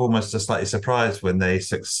 We sort of almost are slightly surprised when they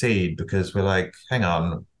succeed, because we're like, hang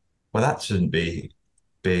on, well, that shouldn't be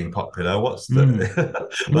being popular. What's the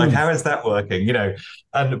like? How is that working?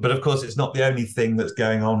 But of course, it's not the only thing that's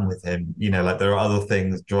going on with him. Like there are other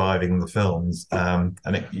things driving the films, and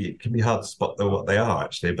it can be hard to spot what they are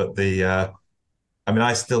actually. But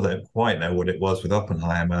I still don't quite know what it was with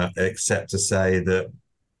Oppenheimer, except to say that.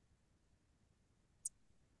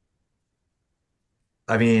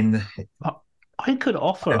 I could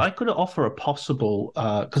offer a possible,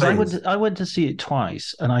 because I went to see it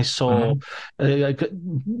twice, and I saw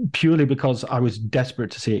purely because I was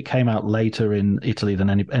desperate to see it. It came out later in Italy than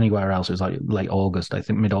anywhere else. It was like late August, I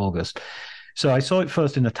think mid-August. So I saw it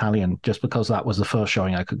first in Italian, just because that was the first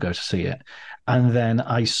showing I could go to see it, and then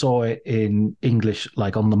I saw it in English,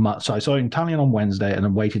 like so I saw it in Italian on Wednesday, and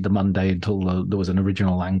then waited the Monday until there was an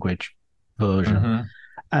original language version.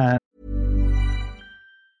 And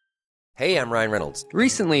Hey, I'm Ryan Reynolds.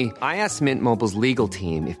 Recently, I asked Mint Mobile's legal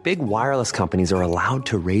team if big wireless companies are allowed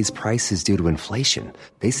to raise prices due to inflation.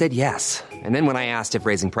 They said yes. And then when I asked if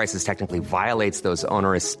raising prices technically violates those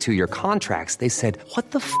onerous 2-year contracts, they said,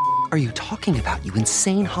 "What the f*** are you talking about, you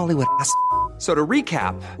insane Hollywood ass?" So to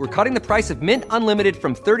recap, we're cutting the price of Mint Unlimited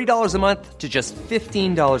from $30 a month to just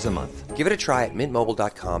 $15 a month. Give it a try at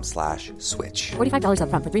mintmobile.com/switch. $45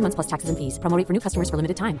 up front for 3 months plus taxes and fees. Promo rate for new customers for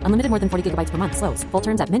limited time. Unlimited more than 40 gigabytes per month. Slows full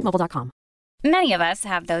terms at mintmobile.com. Many of us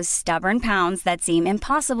have those stubborn pounds that seem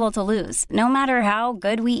impossible to lose, no matter how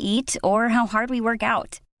good we eat or how hard we work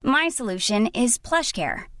out. My solution is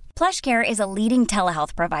PlushCare. PlushCare is a leading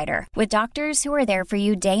telehealth provider with doctors who are there for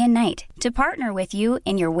you day and night to partner with you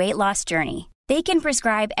in your weight loss journey. They can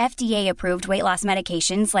prescribe FDA-approved weight loss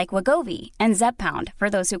medications like Wegovy and Zepbound for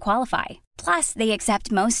those who qualify. Plus, they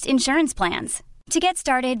accept most insurance plans. To get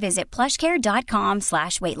started, visit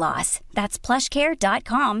plushcare.com/weight loss. That's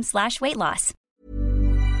plushcare.com/weight loss.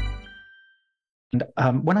 And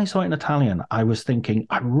when I saw it in Italian, I was thinking,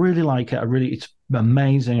 I really like it. It's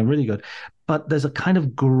amazing and really good. But there's a kind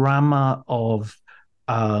of grammar of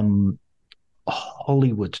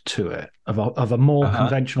Hollywood to it, of a more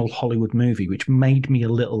conventional Hollywood movie, which made me a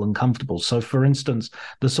little uncomfortable. So, for instance,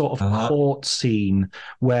 the sort of court scene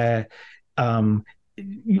where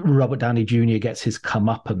Robert Downey Jr. gets his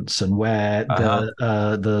comeuppance, and where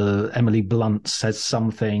the Emily Blunt says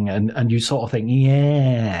something, and you sort of think,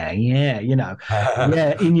 yeah,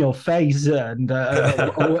 in your face, and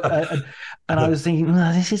I was thinking,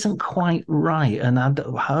 no, this isn't quite right, and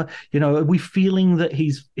are we feeling that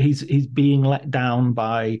he's being let down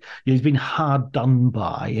by, he's been hard done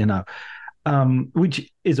by, which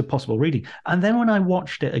is a possible reading. And then when I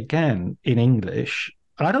watched it again in English.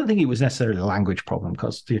 And I don't think it was necessarily a language problem,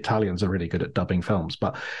 because the Italians are really good at dubbing films.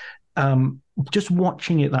 But just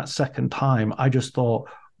watching it that second time, I just thought,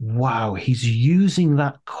 wow, he's using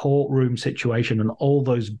that courtroom situation and all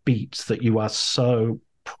those beats that you are so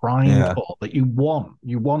primed for, that you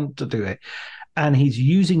want to do it. And he's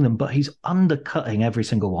using them, but he's undercutting every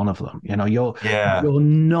single one of them. He's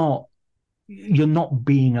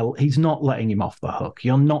not letting him off the hook.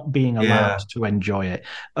 You're not being allowed to enjoy it.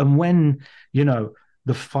 And when,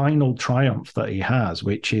 the final triumph that he has,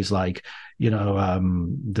 which is like,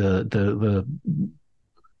 the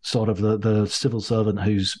sort of the civil servant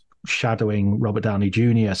who's shadowing Robert Downey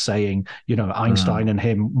Jr. saying, Einstein and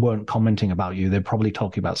him weren't commenting about you. They're probably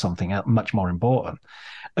talking about something much more important.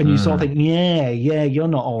 And you sort of think, yeah, you're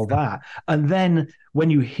not all that. And then when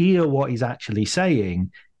you hear what he's actually saying,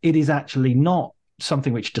 it is actually not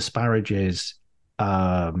something which disparages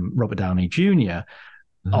Robert Downey Jr.,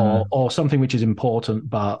 or something which is important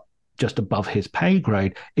but just above his pay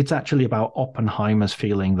grade. It's actually about Oppenheimer's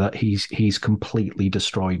feeling that he's completely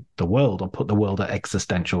destroyed the world, or put the world at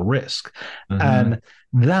existential risk. And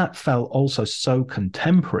that felt also so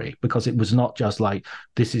contemporary, because it was not just like,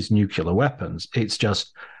 this is nuclear weapons. It's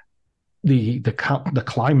just the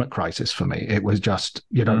climate crisis for me. It was just,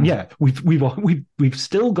 we've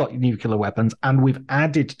still got nuclear weapons, and we've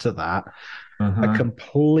added to that a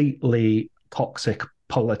completely toxic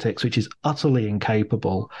politics, which is utterly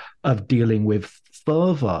incapable of dealing with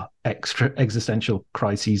further extra existential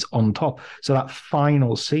crises on top. So that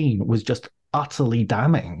final scene was just utterly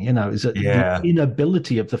damning. Is that the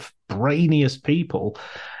inability of the brainiest people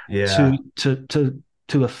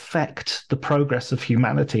to affect the progress of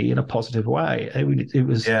humanity in a positive way. It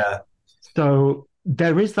was so.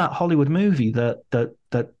 There is that Hollywood movie that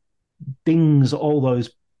dings all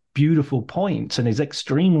those beautiful points and is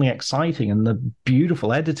extremely exciting, and the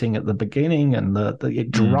beautiful editing at the beginning, and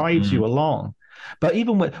it drives you along. But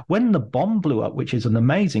even when the bomb blew up, which is an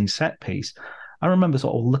amazing set piece, I remember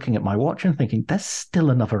sort of looking at my watch and thinking, there's still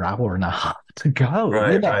another hour and a half to go.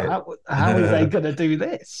 Right. How are they going to do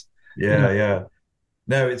this? Yeah.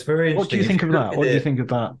 No, it's very interesting. What do you think of that? What do you think of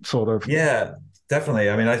that sort of? Yeah, definitely.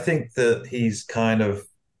 I mean, I think that he's kind of,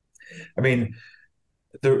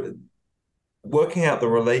 the working out the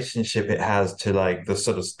relationship it has to like the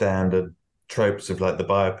sort of standard tropes of like the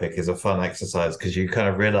biopic is a fun exercise, because you kind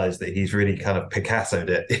of realize that he's really kind of Picasso'd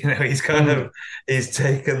it. He's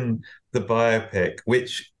taken the biopic,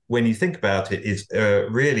 which when you think about it is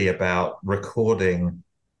really about recording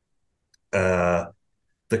the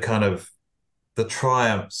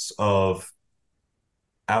triumphs of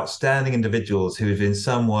outstanding individuals who have in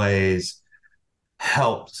some ways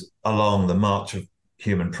helped along the march of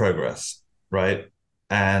human progress, right?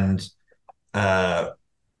 And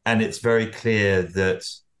it's very clear that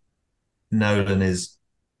Nolan is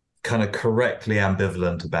kind of correctly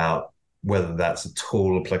ambivalent about whether that's at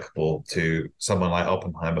all applicable to someone like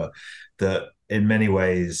Oppenheimer, that in many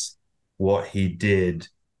ways what he did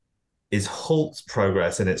is halt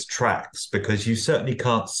progress in its tracks, because you certainly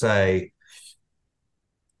can't say,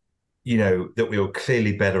 that we were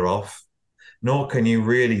clearly better off, nor can you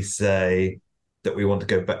really say that we want to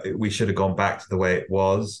go back, we should have gone back to the way it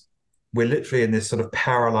was. We're literally in this sort of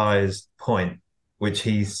paralyzed point, which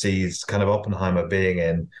he sees kind of Oppenheimer being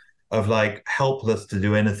in, of like helpless to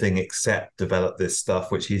do anything except develop this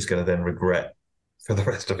stuff, which he's going to then regret for the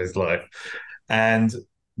rest of his life. And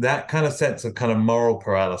that kind of sense of kind of moral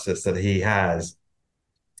paralysis that he has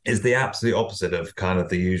is the absolute opposite of kind of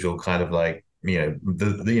the usual kind of like,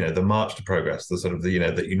 the march to progress, the sort of the,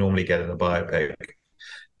 that you normally get in a biopic.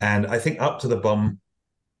 And I think up to the bomb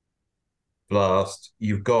blast,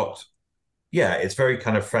 you've got, it's very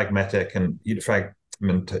kind of fragmentic and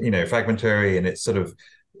fragmentary, and it's sort of,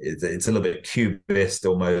 it's a little bit cubist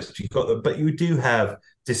almost. But you do have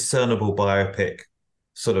discernible biopic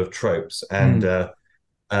sort of tropes, and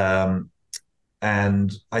I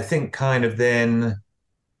think kind of then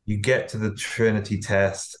you get to the Trinity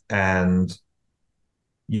test, and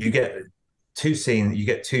you get two scenes. You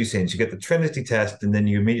get the Trinity test, and then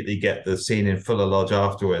you immediately get the scene in Fuller Lodge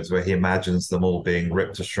afterwards, where he imagines them all being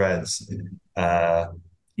ripped to shreds, by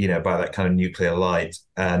that kind of nuclear light,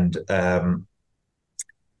 and and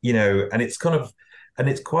it's kind of, and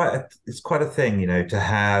it's quite a thing, to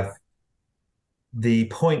have the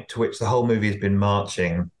point to which the whole movie has been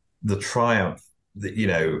marching, the triumph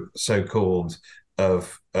that, so-called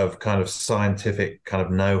of kind of scientific kind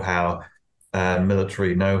of know-how and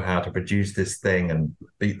military know-how to produce this thing and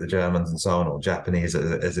beat the Germans and so on, or Japanese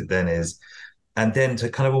as it then is, and then to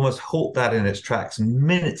kind of almost halt that in its tracks, and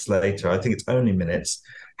minutes later, I think it's only minutes,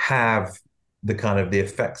 have the kind of the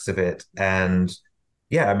effects of it. And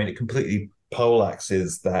it completely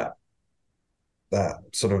poleaxes that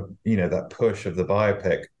sort of, that push of the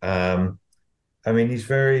biopic. He's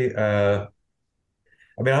very, I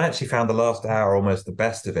actually found the last hour almost the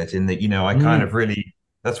best of it, in that, I kind of really,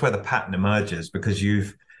 that's where the pattern emerges, because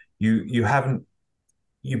you've been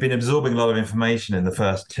absorbing a lot of information in the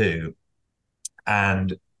first two.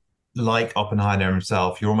 And like Oppenheimer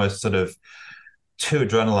himself, you're almost sort of too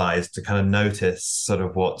adrenalized to kind of notice sort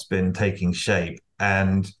of what's been taking shape.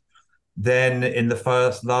 And then in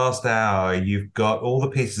the last hour, you've got all the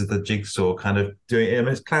pieces of the jigsaw kind of doing,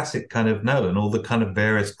 it's classic kind of Nolan, all the kind of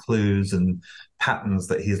various clues and patterns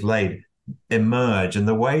that he's laid emerge, and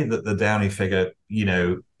the way that the Downey figure,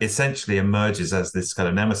 essentially emerges as this kind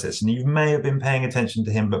of nemesis. And you may have been paying attention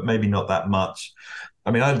to him, but maybe not that much.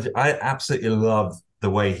 I absolutely love the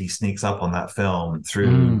way he sneaks up on that film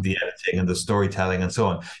through the editing and the storytelling and so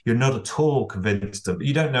on. You're not at all convinced of,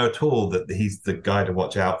 you don't know at all that he's the guy to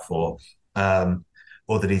watch out for,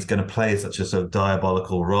 or that he's going to play such a sort of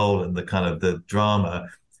diabolical role in the kind of the drama.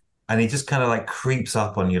 And he just kind of like creeps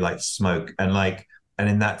up on you like smoke. And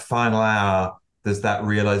in that final hour, there's that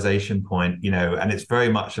realization point, and it's very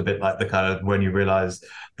much a bit like the kind of, when you realize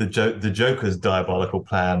the Joker's diabolical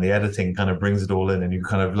plan, the editing kind of brings it all in, and you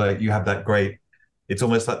kind of like, you have that great it's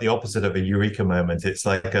almost like the opposite of a eureka moment. It's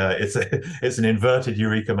like it's an inverted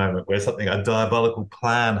eureka moment where something, a diabolical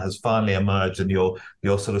plan has finally emerged, and you're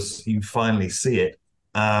sort of, you finally see it.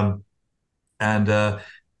 And I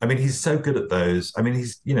mean, he's so good at those. I mean,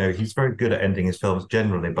 he's very good at ending his films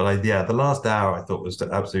generally. But the last hour I thought was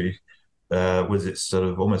absolutely was its sort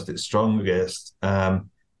of almost its strongest. And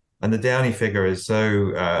the Downey figure is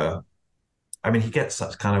so. I mean, he gets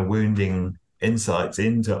such kind of wounding insights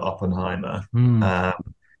into Oppenheimer,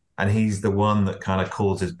 and he's the one that kind of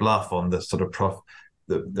calls his bluff on the sort of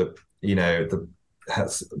the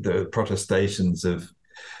protestations of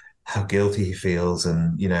how guilty he feels,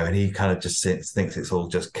 and and he kind of just thinks it's all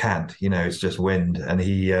just cant, it's just wind, and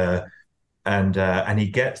he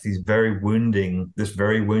gets this very wounding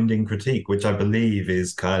critique, which I believe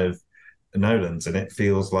is kind of Nolan's, and it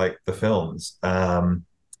feels like the film's,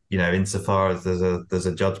 insofar as there's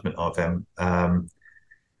a judgment of him,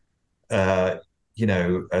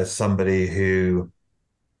 as somebody who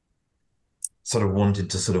sort of wanted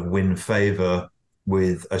to sort of win favor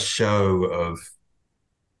with a show of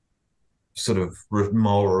sort of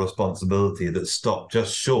moral responsibility that stopped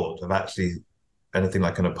just short of actually anything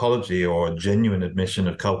like an apology or a genuine admission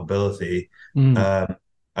of culpability. I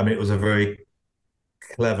mean, it was a very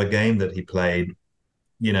clever game that he played,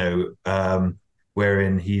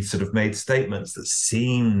 wherein he sort of made statements that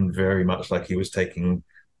seemed very much like he was taking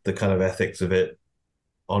the kind of ethics of it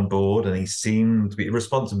on board, and he seemed to be,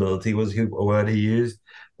 responsibility was a word he used,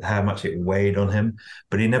 how much it weighed on him,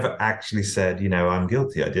 but he never actually said, I'm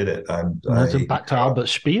guilty, I did it. That's back to Albert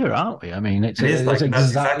Speer, aren't we? I mean, that's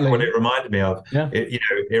exactly what it reminded me of. Yeah.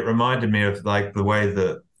 It reminded me of like the way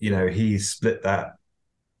that he split that,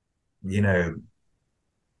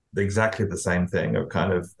 exactly the same thing of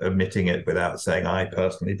kind of admitting it without saying I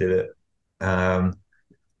personally did it.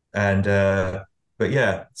 But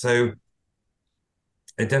yeah, so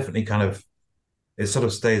it definitely it sort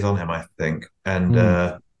of stays on him, I think.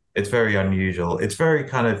 And it's very unusual. It's very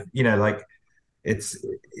kind of, like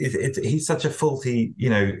he's such a faulty,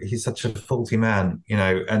 he's such a faulty man,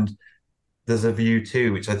 and there's a view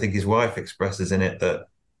too, which I think his wife expresses in it, that,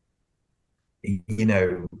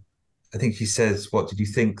 I think he says, what did you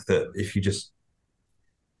think that if you just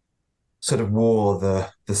sort of wore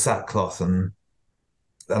the sackcloth and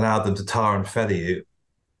allowed them to tar and feather you,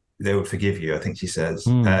 they would forgive you, I think she says.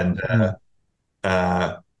 And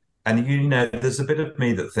there's a bit of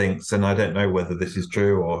me that thinks, and I don't know whether this is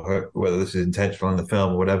true or whether this is intentional in the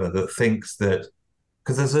film or whatever, that thinks that,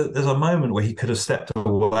 because there's a moment where he could have stepped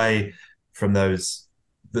away from those,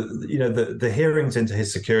 the hearings into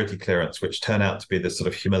his security clearance, which turn out to be this sort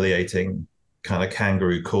of humiliating kind of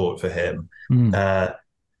kangaroo court for him.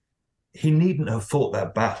 He needn't have fought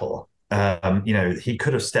that battle. He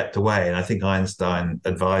could have stepped away, and I think Einstein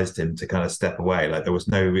advised him to kind of step away. Like it was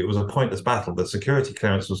a pointless battle. The security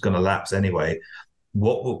clearance was going to lapse anyway.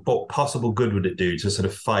 What possible good would it do to sort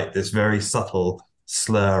of fight this very subtle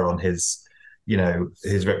slur on his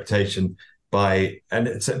reputation but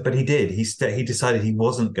he did. He decided he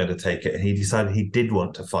wasn't going to take it, and he decided he did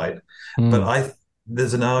want to fight. But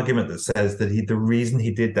there's an argument that says that the reason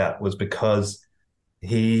he did that was because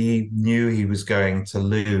he knew he was going to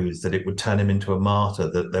lose, that it would turn him into a martyr,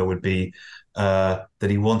 that there would be that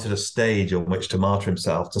he wanted a stage on which to martyr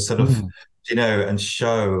himself, to sort of and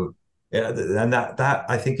show, and that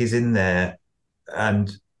I think is in there.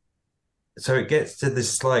 And so it gets to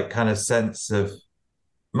this slight kind of sense of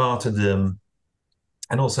martyrdom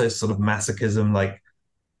and also sort of masochism, like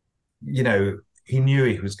he knew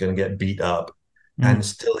he was going to get beat up, and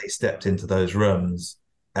still he stepped into those rooms.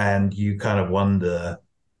 And you kind of wonder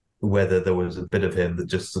whether there was a bit of him that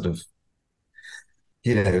just sort of,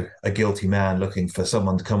 a guilty man looking for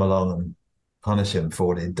someone to come along and punish him for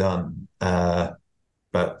what he'd done. But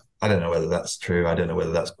I don't know whether that's true. I don't know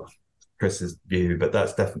whether that's Chris's view, but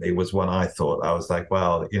that's definitely was one I thought. I was like,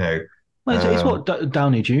 well, it's what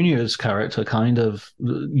Downey Jr.'s character kind of,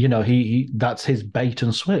 he that's his bait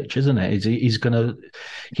and switch, isn't it?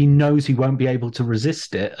 He knows he won't be able to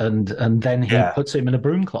resist it, and then he puts him in a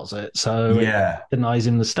broom closet, so it denies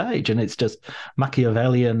him the stage, and it's just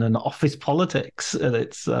Machiavellian and office politics at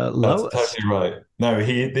its lowest. That's totally right. No,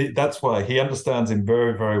 that's why he understands him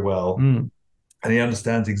very, very well, and he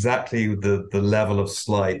understands exactly the level of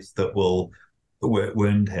slight that will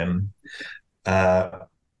wound him.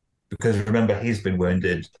 Because remember, he's been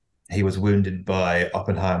wounded. He was wounded by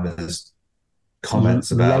Oppenheimer's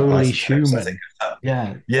comments about lowly human.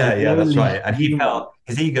 That's right. And he felt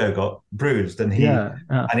his ego got bruised, and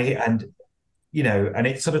and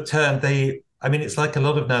it sort of turned. It's like a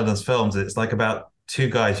lot of Nolan's films. It's like about two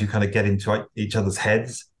guys who kind of get into each other's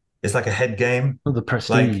heads, it's like a head game. Oh, the Like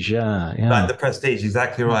Prestige, yeah, like yeah. the Prestige,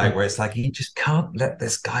 exactly right. Where it's like you just can't let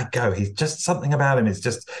this guy go. He's just something about him is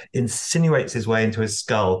just insinuates his way into his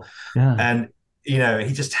skull, Yeah. and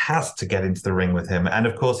he just has to get into the ring with him. And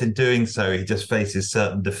of course, in doing so, he just faces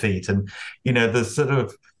certain defeat. And the sort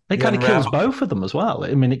of It the kind of kills unravel. both of them as well.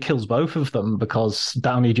 I mean, it kills both of them because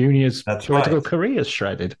Downey Jr.'s That's political right. career is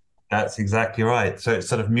shredded. That's exactly right. So it's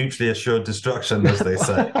sort of mutually assured destruction, as they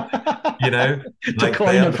say. To Like they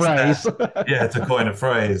coin a understand. phrase. Yeah, to coin a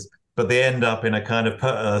phrase, but they end up in a kind of,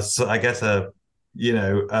 I guess, a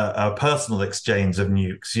personal exchange of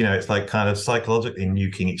nukes. It's like kind of psychologically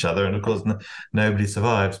nuking each other, and of course, nobody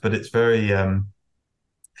survives. But it's very,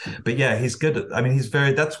 but yeah, he's good. I mean, he's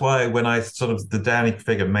very. That's why when I sort of the Downey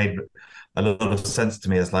figure made a lot of sense to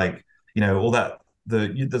me as like, all that.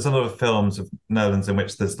 There's a lot of films of Nolan's in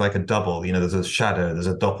which there's like a double. There's a shadow, there's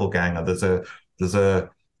a doppelganger, there's a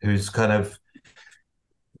who's kind of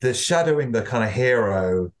the shadowing the kind of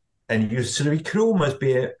hero, and he could almost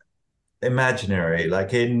be imaginary,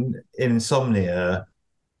 like in Insomnia.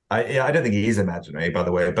 I don't think he is imaginary, by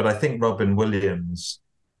the way, but I think Robin Williams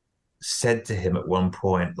said to him at one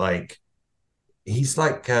point, like he's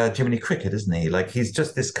like Jiminy Cricket, isn't he? Like he's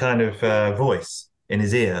just this kind of voice in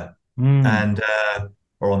his ear, Mm. and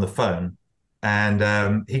or on the phone,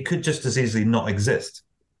 and he could just as easily not exist.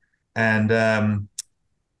 And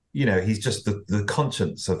he's just the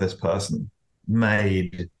conscience of this person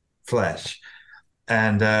made flesh.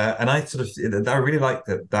 And I really liked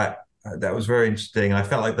that was very interesting. I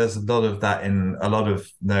felt like there's a lot of that in a lot of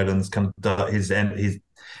Nolan's kind of his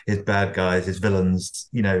bad guys, his villains.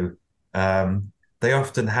 They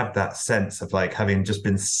often have that sense of like having just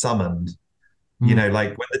been summoned.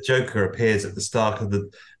 Like when the Joker appears at the start of the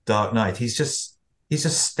Dark Knight, he's just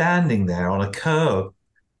standing there on a curb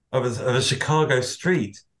of a Chicago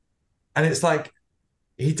street, and it's like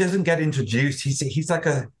he doesn't get introduced. He's like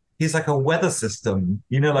a weather system,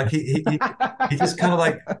 like he just kind of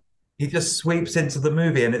like he just sweeps into the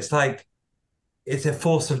movie, and it's like it's a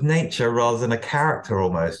force of nature rather than a character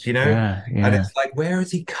almost. Yeah, And yeah. it's like, where has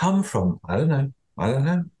he come from? I don't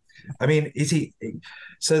know. I mean, is he?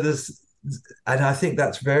 So and I think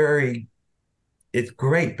it's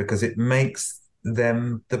great because it makes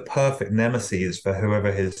them the perfect nemesis for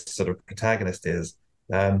whoever his sort of protagonist is.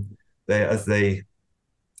 They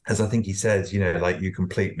as I think he says, like you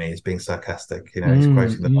complete me, he's being sarcastic. He's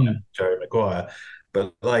quoting the line of Jerry Maguire.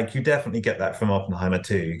 But like you definitely get that from Oppenheimer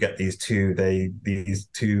too. You get these two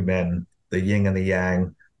men, the yin and the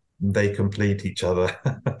yang, they complete each other.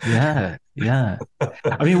 Yeah, yeah.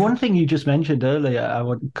 I mean, one thing you just mentioned earlier, I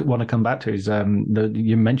would want to come back to is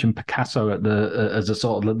you mentioned Picasso as a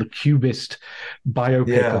sort of the cubist biopic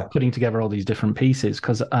Yeah. of putting together all these different pieces.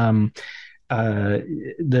 Because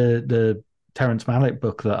the Terrence Malick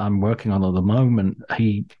book that I'm working on at the moment,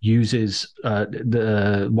 he uses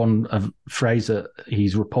the one phrase that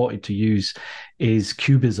he's reported to use is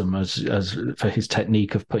cubism as for his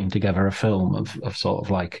technique of putting together a film of sort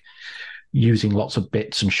of like using lots of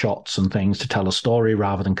bits and shots and things to tell a story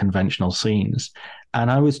rather than conventional scenes. And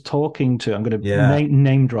I was talking to, I'm going to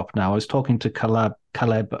name drop now. I was talking to Caleb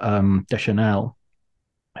Deschanel,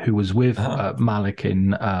 who was with Malick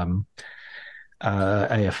in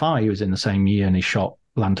AFI. He was in the same year and he shot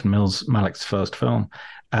Lantern Mills, Malick's first film.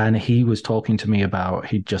 And he was talking to me about,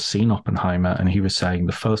 he'd just seen Oppenheimer, and he was saying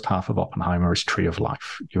the first half of Oppenheimer is Tree of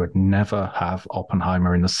Life. You would never have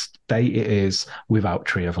Oppenheimer in the state it is without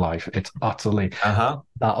Tree of Life. It's utterly how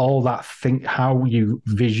you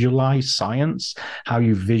visualize science, how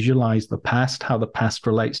you visualize the past, how the past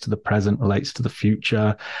relates to the present, relates to the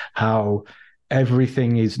future, how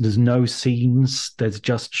everything is, there's no scenes, there's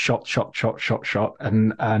just shot,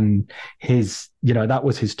 and his, that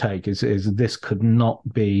was his take, is this could not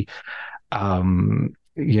be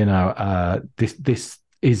this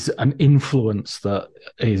is an influence that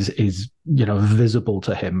is visible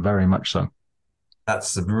to him, very much so.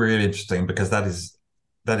 That's really interesting because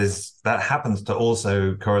that happens to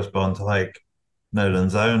also correspond to like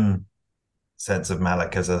Nolan's own sense of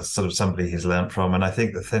Malick as a sort of somebody he's learned from. And I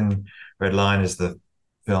think The Thin Red Line is the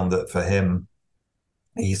film that for him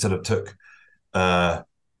he sort of took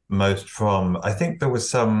most from. I think there was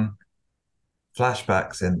some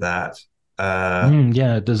flashbacks in that.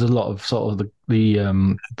 There's a lot of sort of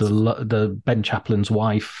the Ben Chaplin's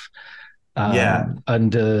wife,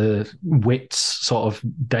 and Whit's sort of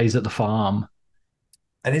days at the farm.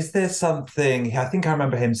 And is there something, I think I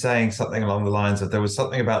remember him saying something along the lines of there was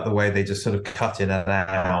something about the way they just sort of cut in and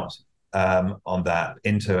out on that,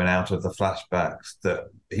 into and out of the flashbacks,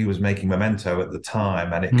 that he was making Memento at the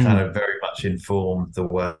time, and it kind of very much informed the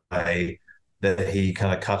way that he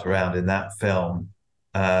kind of cut around in that film.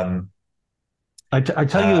 Um, I tell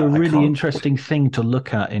you, a I really can't. interesting thing to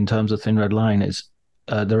look at in terms of Thin Red Line is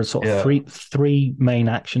there are sort of Yeah. three main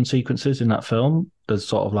action sequences in that film. There's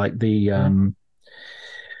sort of like there's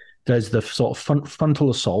the sort of frontal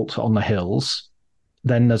assault on the hills.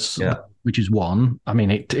 Then there's, Yeah. which is one. I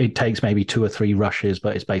mean, it takes maybe 2 or 3 rushes,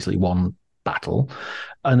 but it's basically one battle.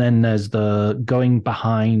 And then there's the going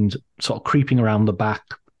behind, sort of creeping around the back,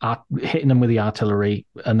 hitting them with the artillery,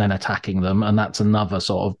 and then attacking them. And that's another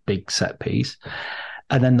sort of big set piece.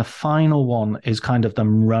 And then the final one is kind of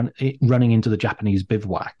them running into the Japanese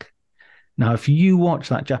bivouac. Now, if you watch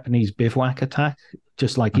that Japanese bivouac attack,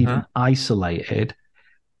 just like even isolated,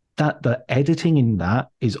 that the editing in that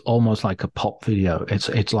is almost like a pop video.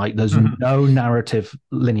 It's like there's no narrative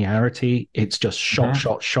linearity. It's just shot,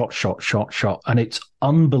 shot, and it's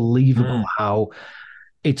unbelievable how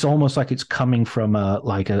it's almost like it's coming from a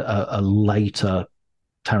later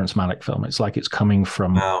Terrence Malick film. It's like it's coming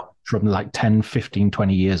from like 10, 15,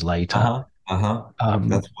 20 years later. That's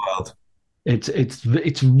wild.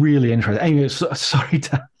 It's really interesting. Anyway, sorry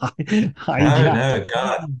to hijack. No,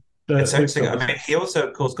 God. It's interesting. I mean, he also,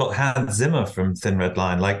 of course, got Hans Zimmer from Thin Red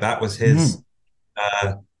Line. Like that was his,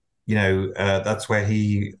 that's where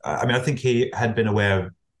he. I mean, I think he had been aware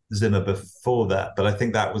of Zimmer before that, but I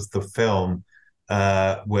think that was the film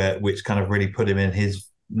which kind of really put him in his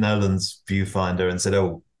Nolan's viewfinder and said,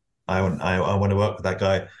 "Oh, I want to work with that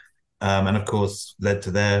guy," and of course led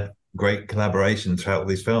to their great collaboration throughout all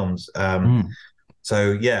these films.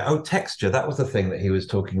 So yeah, texture. That was the thing that he was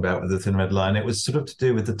talking about with the Thin Red Line. It was sort of to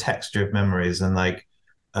do with the texture of memories, and like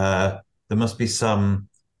there must be some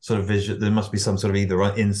sort of visual. There must be some sort of either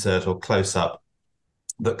insert or close up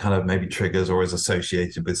that kind of maybe triggers or is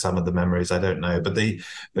associated with some of the memories. I don't know, but he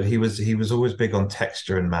was always big on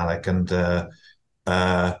texture in Malick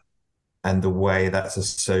and the way that's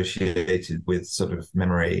associated with sort of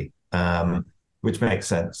memory. Which makes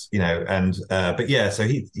sense, and but yeah, so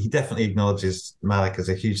he definitely acknowledges Malick as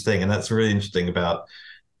a huge thing, and that's really interesting about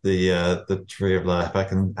the Tree of Life. I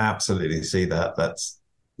can absolutely see that. That's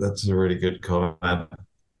a really good comment.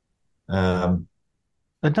 Another.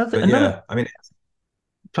 I mean,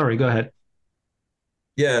 sorry, go ahead.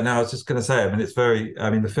 Yeah, no, I was just going to say. I mean, it's very. I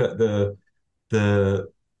mean, the.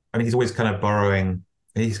 I mean, he's always kind of borrowing.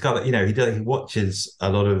 He's got, he watches a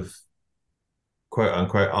lot of quote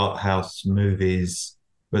unquote art house movies,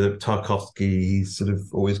 whether Tarkovsky, he's sort of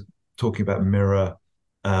always talking about Mirror,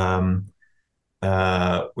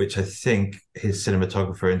 which I think his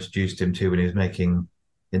cinematographer introduced him to when he was making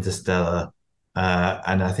Interstellar.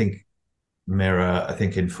 And I think Mirror,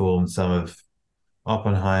 informed some of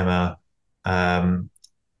Oppenheimer. And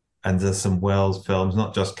there's some Wells films,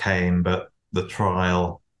 not just Kane, but The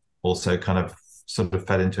Trial also kind of sort of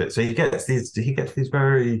fed into it. So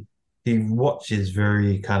he watches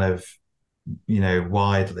very kind of,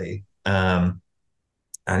 widely, and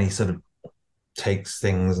he sort of takes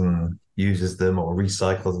things and uses them or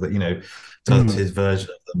recycles that, does his version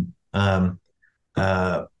of them.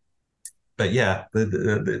 But yeah,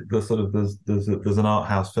 the sort of there's an art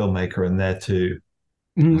house filmmaker in there too.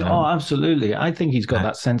 Oh, absolutely. I think he's got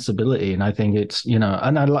that sensibility, and I think it's, and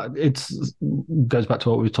I like goes back to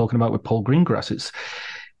what we were talking about with Paul Greengrass.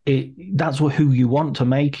 That's who you want to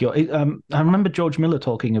make your. I remember George Miller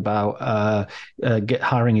talking about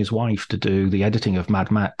hiring his wife to do the editing of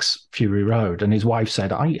Mad Max Fury Road, and his wife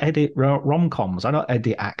said, "I edit rom-coms. I don't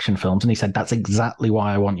edit action films." And he said, "That's exactly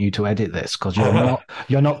why I want you to edit this, because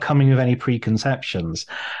you're not coming with any preconceptions."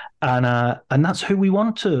 And that's who we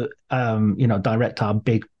want to direct our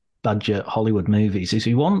big budget Hollywood movies. Is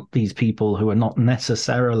we want these people who are not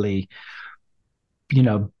necessarily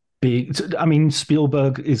big. I mean,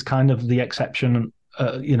 Spielberg is kind of the exception,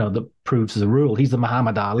 that proves the rule. He's the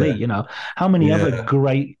Muhammad Ali. Yeah. How many other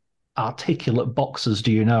great articulate boxers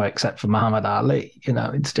do you know except for Muhammad Ali?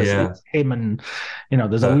 It's just it's him, and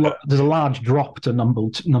there's a large drop to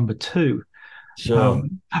number two. Sure.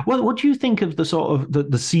 What do you think of the sort of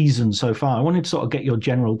the season so far? I wanted to sort of get your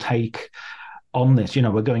general take on this.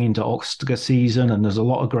 We're going into Oscar season, and there's a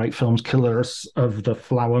lot of great films. Killers of the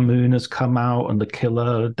Flower Moon has come out, and The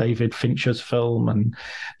Killer, David Fincher's film, and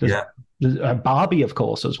there's Barbie, of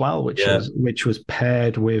course, as well, which was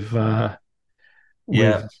paired with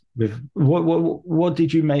what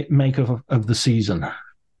did you make of the season?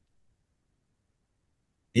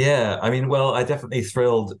 Yeah, I mean, well, I definitely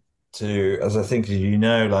thrilled to, as I think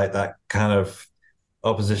like that kind of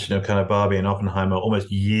opposition of kind of Barbie and Oppenheimer almost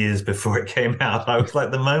years before it came out. I was like,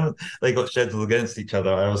 the moment they got scheduled against each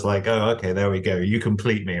other, I was like, oh, okay, there we go. You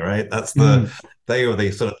complete me, right? That's they were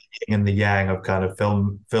the sort of yin and the yang of kind of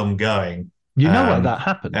film going. You know why that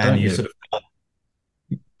happened, and don't you you? sort of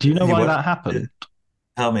Do you know why what, that happened?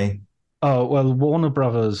 tell me. Oh, well, Warner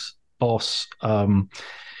Brothers boss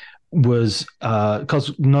was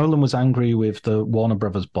because Nolan was angry with the Warner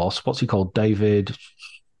Brothers boss. What's he called? David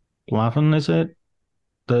Slavin, is it?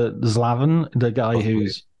 The Slavin, the guy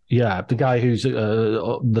who's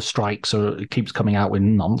the strikes or keeps coming out with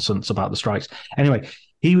nonsense about the strikes. Anyway,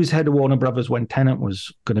 he was head of Warner Brothers when Tenet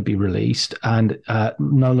was going to be released, and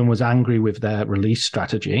Nolan was angry with their release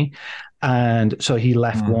strategy, and so he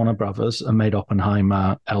left Warner Brothers and made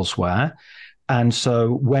Oppenheimer elsewhere. And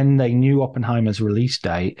so when they knew Oppenheimer's release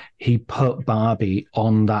date, he put Barbie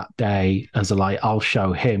on that day as a like, I'll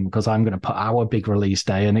show him because I'm going to put our big release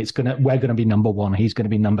day and we're going to be number one. He's going to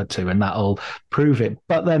be number two, and that'll prove it.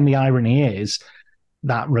 But then the irony is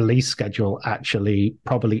that release schedule actually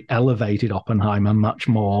probably elevated Oppenheimer much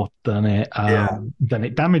more than it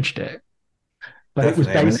damaged it. But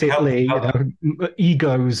Definitely. It was basically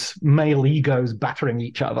male egos battering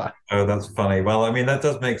each other. Oh, that's funny. Well, I mean, that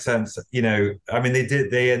does make sense. They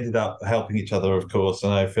ended up helping each other, of course,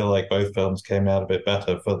 and I feel like both films came out a bit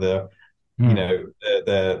better for their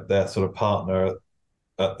sort of partner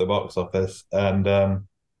at the box office. And I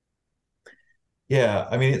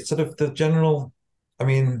mean, it's sort of the general, I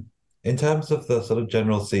mean, in terms of the sort of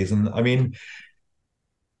general season, I mean,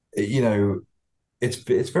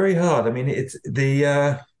 it's very hard. I mean, it's the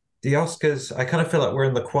Oscars. I kind of feel like we're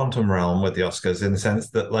in the quantum realm with the Oscars in the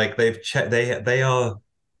sense that like they are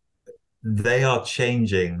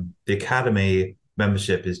changing. The Academy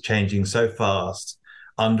membership is changing so fast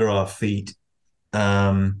under our feet,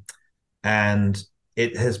 and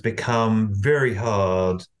it has become very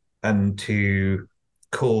hard and to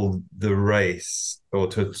call the race or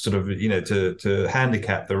to sort of to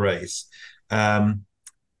handicap the race.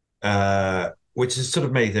 Which has sort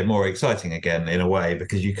of made it more exciting again in a way,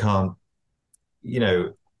 because you can't,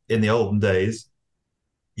 in the olden days,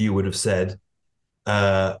 you would have said,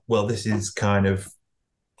 well, this is kind of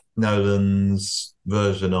Nolan's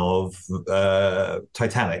version of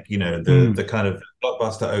Titanic, the kind of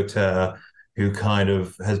blockbuster auteur who kind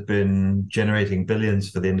of has been generating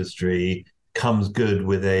billions for the industry, comes good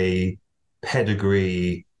with a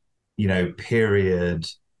pedigree, period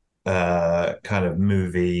kind of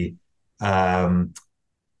movie. In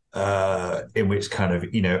which kind of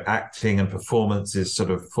acting and performance is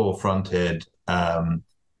sort of forefronted,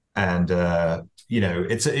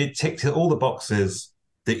 it ticks all the boxes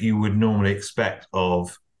that you would normally expect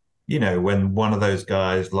of when one of those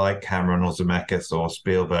guys like Cameron or Zemeckis or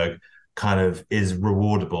Spielberg kind of is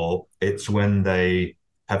rewardable. It's when they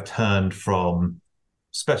have turned from,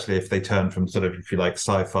 especially if they turn from sort of, if you like,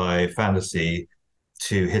 sci-fi fantasy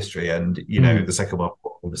to history. And the second one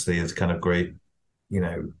obviously is kind of great,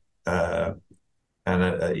 and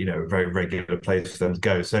a very regular place for them to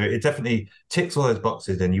go. So it definitely ticks all those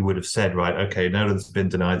boxes. And you would have said, right, okay, Nolan's been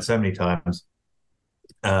denied so many times.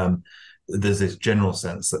 There's this general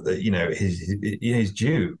sense that he's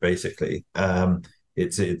due, basically. I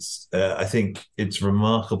think it's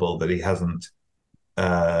remarkable that he hasn't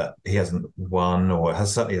won, or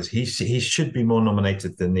has certainly as he should be more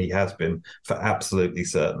nominated than he has been, for absolutely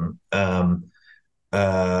certain.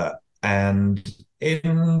 And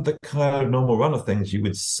in the kind of normal run of things, you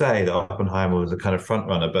would say that Oppenheimer was a kind of front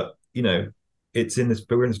runner, but we're in this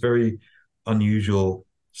very unusual,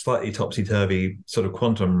 slightly topsy-turvy sort of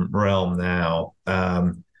quantum realm now,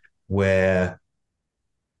 where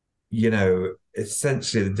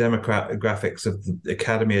essentially the demographics of the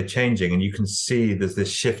Academy are changing, and you can see there's this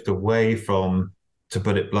shift away from, to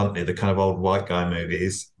put it bluntly, the kind of old white guy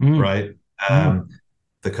movies, right?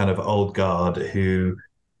 The kind of old guard who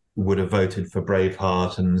would have voted for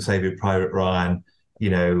Braveheart and Saving Private Ryan.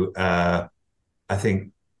 I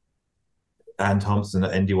think Anne Thompson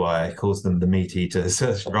at NDY calls them the meat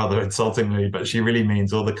eaters, rather insultingly, but she really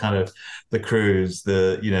means all the kind of the crews,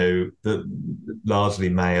 the largely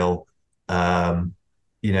male,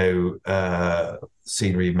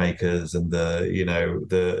 scenery makers, and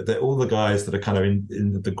the all the guys that are kind of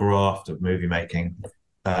in the graft of movie making,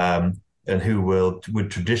 and who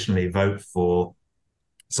would traditionally vote for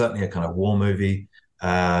certainly a kind of war movie,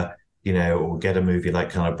 or get a movie like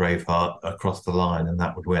kind of Braveheart across the line, and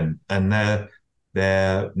that would win. And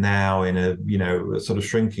they're now in a a sort of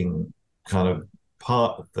shrinking kind of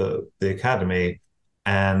part of the Academy.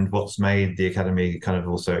 And what's made the Academy kind of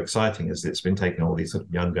also exciting is it's been taking all these sort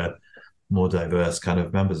of younger, more diverse kind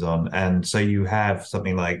of members on. And so you have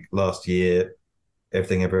something like last year,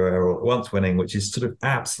 Everything Everywhere All at Once winning, which is sort of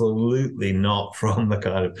absolutely not from the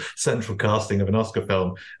kind of central casting of an Oscar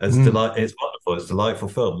film. It's wonderful. It's a delightful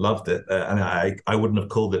film. Loved it. And I wouldn't have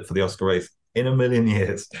called it for the Oscar race in a million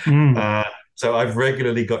years. So I've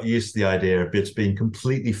regularly got used to the idea of it being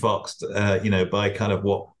completely foxed, by kind of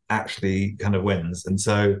what actually kind of wins. And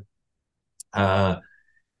so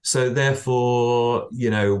therefore,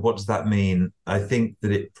 what does that mean? I think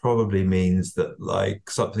that it probably means that like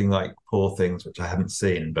something like Poor Things, which I haven't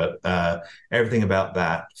seen, but everything about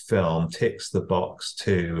that film ticks the box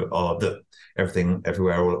too, or that Everything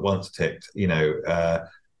Everywhere All at Once ticked,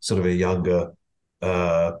 sort of a younger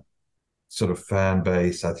sort of fan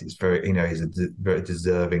base. I think it's very, he's a very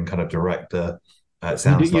deserving kind of director. It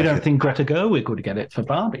sounds you don't think Greta Gerwig would get it for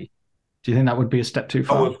Barbie? Do you think that would be a step too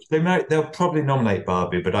far? They'll probably nominate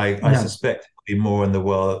Barbie, but I suspect it'll be more in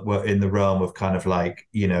the realm of kind of like,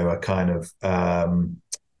 a kind of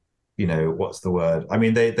what's the word? I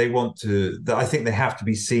mean, they want to. I think they have to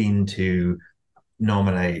be seen to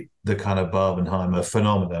nominate the kind of Barbenheimer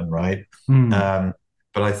phenomenon, right?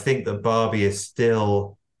 But I think that Barbie is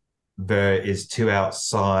still is too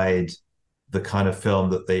outside the kind of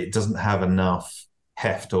film that it doesn't have enough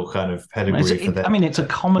heft or kind of pedigree for them. I mean, it's a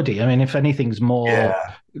comedy. I mean, if anything's more,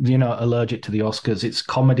 allergic to the Oscars, it's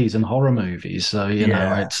comedies and horror movies. So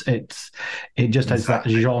it just has that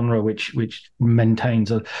genre which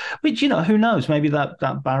maintains which who knows? Maybe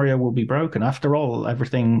that barrier will be broken. After all,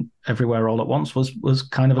 Everything Everywhere All at Once was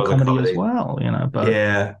kind of a comedy as well. But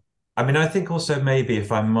yeah. I mean, I think also maybe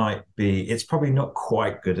if I might be, it's probably not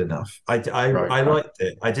quite good enough. I liked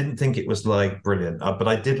it. I didn't think it was like brilliant, but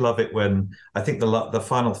I did love it when I think the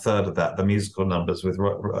final third of that, the musical numbers with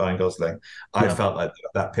Ryan Gosling, I felt like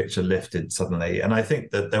that picture lifted suddenly, and I think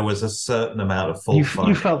that there was a certain amount of fault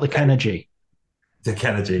finding. You felt the Kennedy. The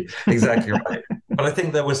Kennedy, exactly right. But I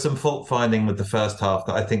think there was some fault finding with the first half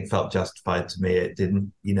that I think felt justified to me. It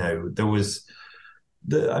didn't, there was.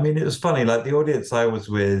 It was funny. Like the audience I was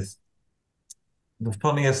with. The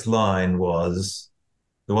funniest line was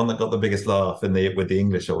the one that got the biggest laugh with the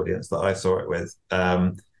English audience that I saw it with,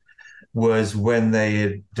 was when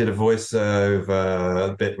they did a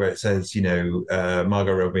voiceover bit where it says,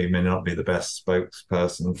 Margot Robbie may not be the best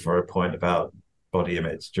spokesperson for a point about body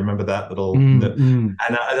image. Do you remember that little? And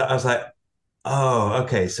I was like, oh,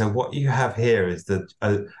 okay. So what you have here is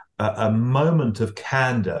a moment of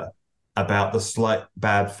candor about the slight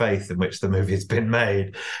bad faith in which the movie has been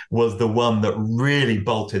made was the one that really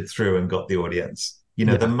bolted through and got the audience.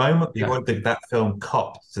 The moment that film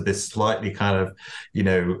copped to this slightly kind of,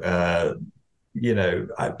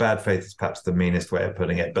 bad faith is perhaps the meanest way of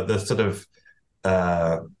putting it, but the sort of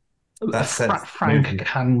that sense, frank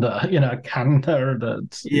candor, candor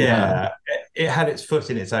that's it had its foot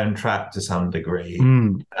in its own trap to some degree,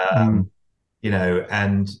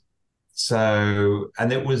 and. So,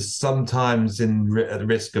 and it was sometimes at the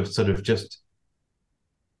risk of sort of just,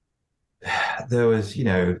 there was,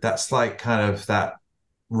 that slight kind of that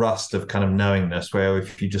rust of kind of knowingness where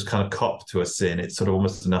if you just kind of cop to a sin, it's sort of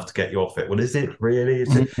almost enough to get you off it. Well, is it really?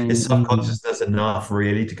 Is subconsciousness enough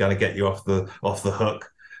really to kind of get you off the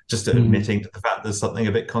hook? Just admitting to the fact there's something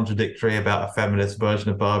a bit contradictory about a feminist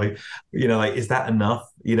version of Barbie, is that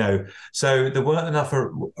enough? So there weren't enough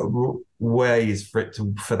ways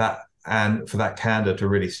for that. And for that candor to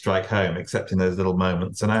really strike home, except in those little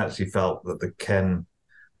moments. And I actually felt that the Ken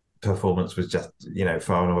performance was just,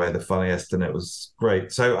 far and away the funniest, and it was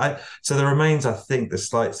great. So there remains, I think, the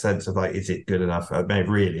slight sense of like, is it good enough?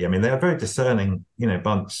 Really, I mean, they're a very discerning,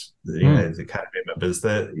 bunch. The Academy members.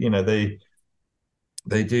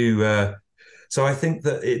 They do. So I think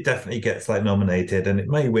that it definitely gets like nominated, and it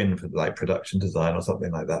may win for like production design or something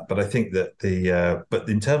like that. But I think that but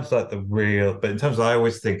in terms of like I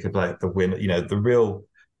always think of like the win,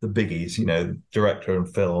 the biggies, director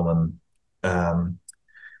and film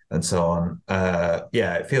and so on.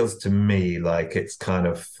 It feels to me like it's kind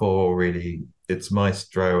of it's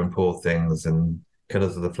Maestro and Poor Things and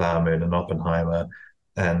Killers of the Flower Moon and Oppenheimer.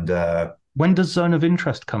 And when does Zone of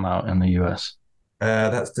Interest come out in the US?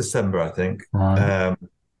 That's December, I think. Right.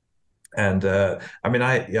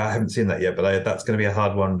 I haven't seen that yet, but that's going to be a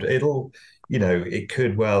hard one. It'll, it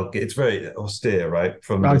could it's very austere, right?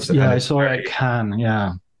 I saw it can,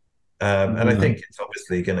 yeah. And I think it's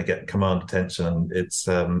obviously going to get command attention, and it's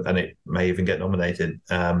and it may even get nominated.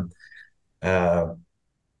 But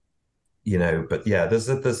yeah, there's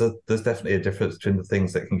definitely a difference between the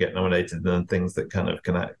things that can get nominated and things that kind of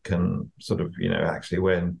can sort of actually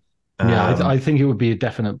win. I think it would be a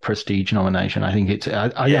definite prestige nomination. I think it's.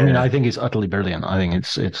 I mean, I think it's utterly brilliant. I think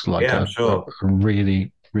it's like a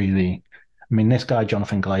really, really. I mean, this guy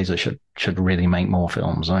Jonathan Glazer should really make more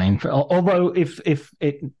films. I mean, although if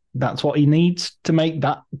that's what he needs to make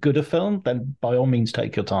that good a film, then by all means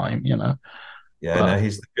take your time. Yeah, no,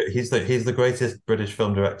 he's the greatest British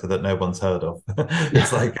film director that no one's heard of.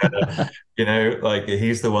 It's like like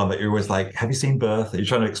he's the one that you're always like, have you seen Birth? You're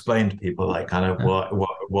trying to explain to people like kind of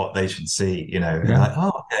what they should see, and they're like,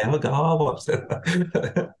 oh, okay, I'll watch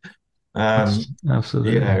it.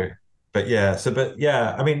 Absolutely. But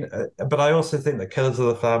yeah, I mean, but I also think that Killers of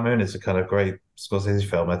the Flower Moon is a kind of great Scorsese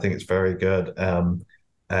film. I think it's very good. And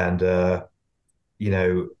you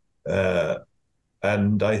know, uh,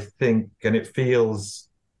 and I think, and it feels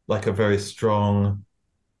like a very strong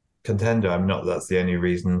contender. I'm not that's the only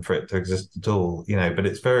reason for it to exist at all, but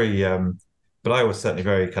it's very, but I was certainly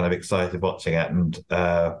very kind of excited watching it, and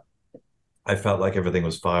I felt like everything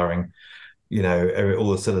was firing.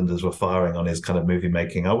 All the cylinders were firing on his kind of movie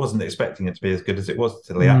making. I wasn't expecting it to be as good as it was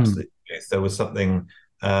to the absolute truth. There was something,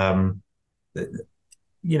 there's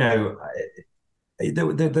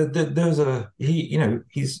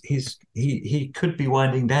he could be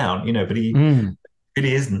winding down, but he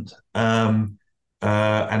really isn't. And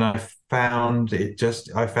I found it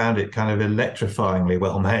kind of electrifyingly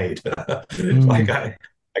well made. Like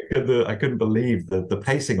I couldn't believe the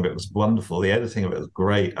pacing of it was wonderful. The editing of it was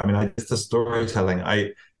great. I mean, the storytelling.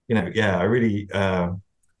 I really.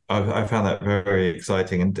 I found that very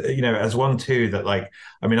exciting, and as one too that I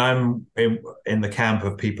mean, I'm in the camp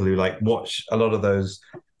of people who watch a lot of those,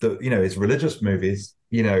 it's religious movies,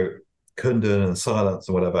 Kundun and Silence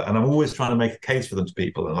and whatever, and I'm always trying to make a case for them to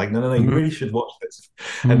people, and no, you really should watch this,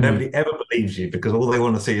 and nobody ever believes you because all they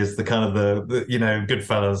want to see is the kind of the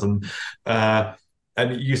Goodfellas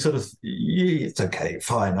and you sort of it's okay,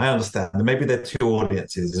 fine, I understand. And maybe they're two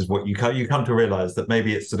audiences, is what you come to realize, that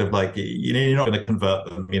maybe it's sort of like you're not going to convert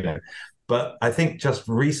them, But I think just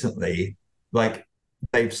recently,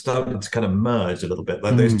 they've started to kind of merge a little bit,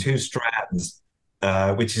 those two strands,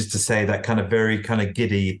 which is to say that kind of very kind of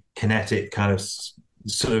giddy, kinetic, kind of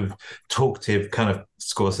sort of talkative kind of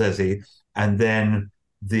Scorsese, and then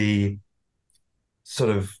the sort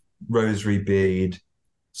of rosary bead,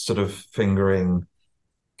 sort of fingering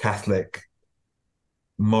Catholic,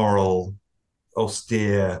 moral,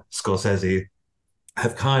 austere Scorsese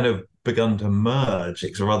have kind of begun to merge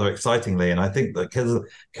rather excitingly. And I think that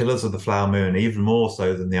Killers of the Flower Moon, even more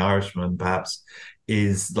so than The Irishman, perhaps,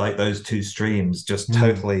 is like those two streams just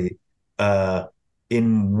totally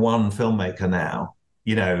in one filmmaker now.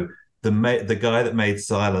 The guy that made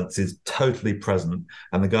Silence is totally present,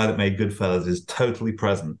 and the guy that made Goodfellas is totally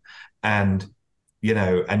present. And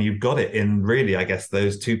and you've got it in really, I guess,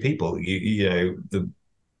 those two people. The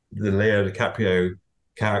Leo DiCaprio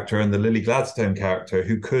character and the Lily Gladstone character,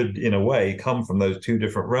 who could, in a way, come from those two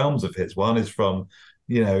different realms of his. One is from,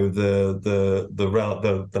 the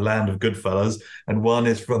land of Goodfellas, and one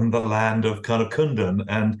is from the land of kind of Kundun,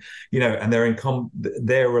 and and they're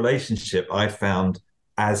their relationship, I found,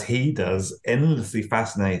 as he does, endlessly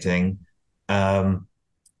fascinating.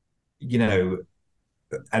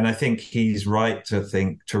 And I think he's right to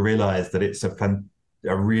realize that it's a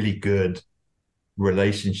really good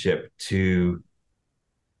relationship to,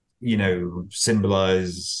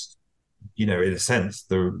 symbolize, in a sense,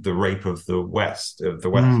 the rape of the West,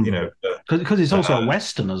 because it's also a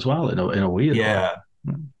Western as well, in a weird way.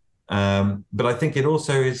 But I think it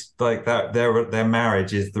also is like that their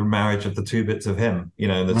marriage is the marriage of the two bits of him,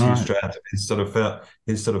 and the two strands of his sort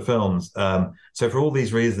of films. So for all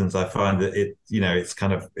these reasons, I find that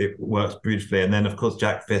it works beautifully. And then of course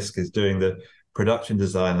Jack Fisk is doing the production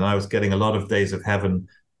design, and I was getting a lot of Days of Heaven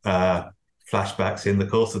flashbacks in the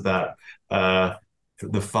course of that.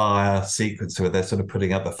 The fire sequence where they're sort of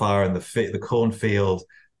putting out the fire in the cornfield.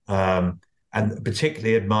 And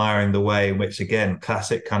particularly admiring the way in which, again,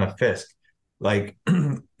 classic kind of Fisk,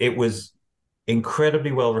 it was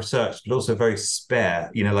incredibly well researched, but also very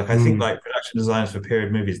spare. I think production designers for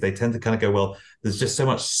period movies, they tend to kind of go, well, there's just so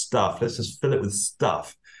much stuff, let's just fill it with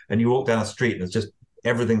stuff. And you walk down the street and it's just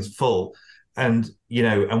everything's full. And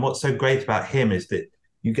and what's so great about him is that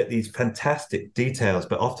you get these fantastic details,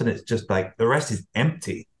 but often it's just like the rest is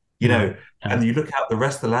empty, and you look out the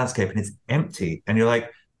rest of the landscape and it's empty, and you're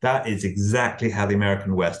like, that is exactly how the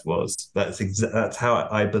American West was. That's how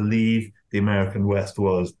I believe the American West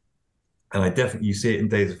was. And you see it in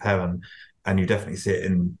Days of Heaven, and you definitely see it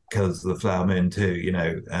in Killers of the Flower Moon too,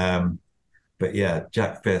 But yeah,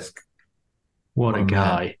 Jack Fisk. What a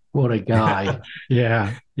guy. What a guy.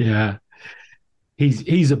 Yeah.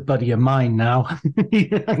 He's a buddy of mine now.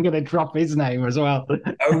 I'm going to drop his name as well.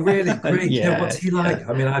 Oh, really? Great. Yeah. What's he like?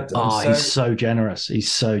 I mean, he's so generous.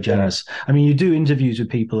 He's so generous. Yeah. I mean, you do interviews with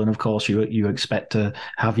people, and of course, you expect to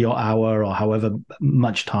have your hour or however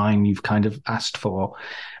much time you've kind of asked for.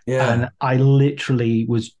 Yeah. And I literally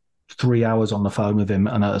was 3 hours on the phone with him,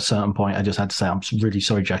 and at a certain point I just had to say, I'm really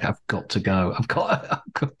sorry, Jack, I've got to go. I've got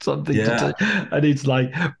something to do. And it's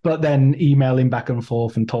like, but then emailing back and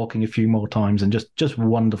forth and talking a few more times, and just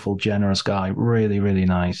wonderful, generous guy, really, really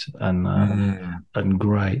nice and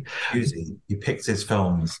great. He picks his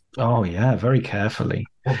films. Oh yeah, very carefully.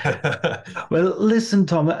 Well, listen,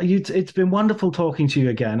 Tom, it's been wonderful talking to you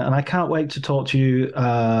again, and I can't wait to talk to you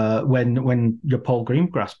when your Paul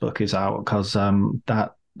Greengrass book is out, because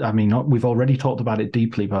we've already talked about it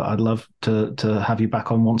deeply, but I'd love to have you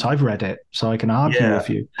back on once I've read it, so I can argue with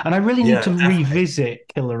you. And I really need to revisit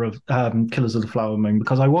Killers of the Flower Moon,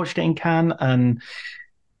 because I watched it in Cannes, and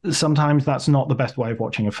sometimes that's not the best way of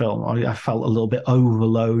watching a film. I felt a little bit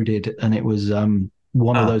overloaded, and it was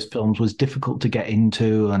one of those films was difficult to get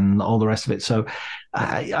into and all the rest of it. So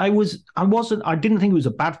I didn't think it was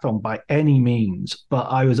a bad film by any means, but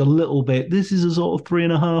I was a little bit, this is a sort of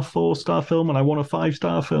 3.5, 4-star film, and I want a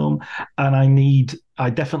 5-star film. And I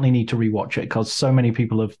definitely need to rewatch it, because so many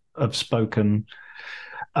people have spoken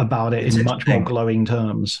about it in much more glowing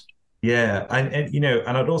terms. Yeah.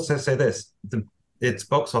 And I'd also say this, its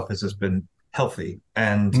box office has been healthy,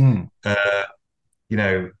 and,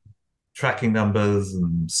 tracking numbers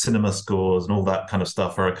and cinema scores and all that kind of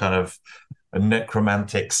stuff are a kind of a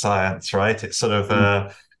necromantic science, right? It's sort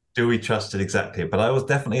of, do we trust it exactly? But I was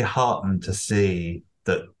definitely heartened to see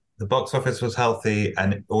that the box office was healthy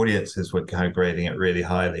and audiences were kind of grading it really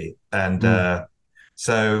highly. And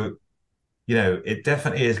so, it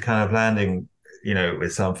definitely is kind of landing,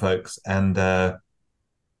 with some folks. And so,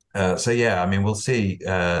 yeah, I mean, we'll see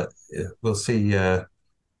how it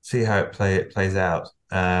plays out.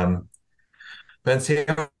 But see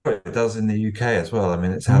how it does in the UK as well. I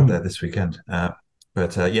mean, it's out there this weekend. But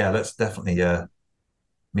let's definitely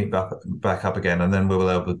meet back up again, and then we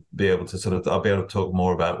will be able to I'll be able to talk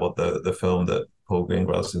more about what the film that Paul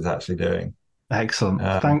Greengrass is actually doing. Excellent.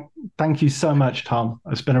 Thank you so much, Tom.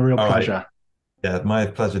 It's been a real pleasure. Right. Yeah, my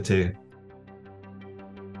pleasure too.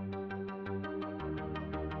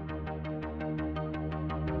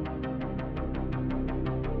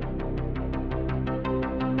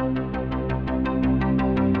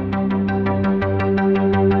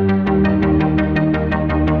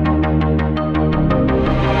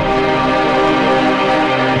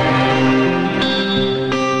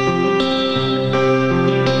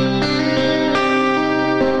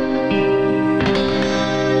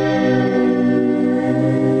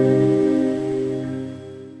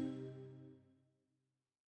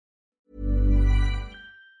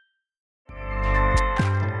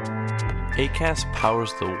 Acast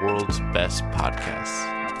powers the world's best podcasts.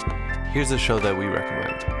 Here's a show that we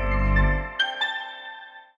recommend.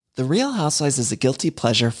 The Real Housewives is a guilty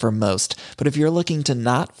pleasure for most, but if you're looking to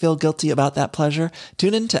not feel guilty about that pleasure,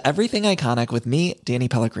 tune in to Everything Iconic with me, Danny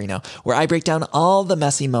Pellegrino, where I break down all the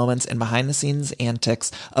messy moments and behind-the-scenes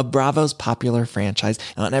antics of Bravo's popular franchise.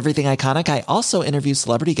 And on Everything Iconic, I also interview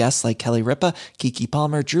celebrity guests like Kelly Ripa, Keke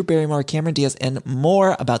Palmer, Drew Barrymore, Cameron Diaz, and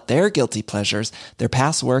more about their guilty pleasures, their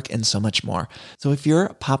past work, and so much more. So if you're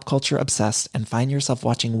pop culture obsessed and find yourself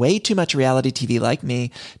watching way too much reality TV like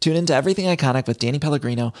me, tune into Everything Iconic with Danny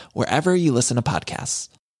Pellegrino, wherever you listen to podcasts.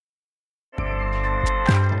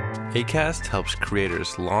 Acast helps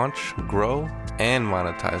creators launch, grow, and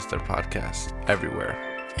monetize their podcasts everywhere.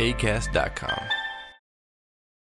 Acast.com.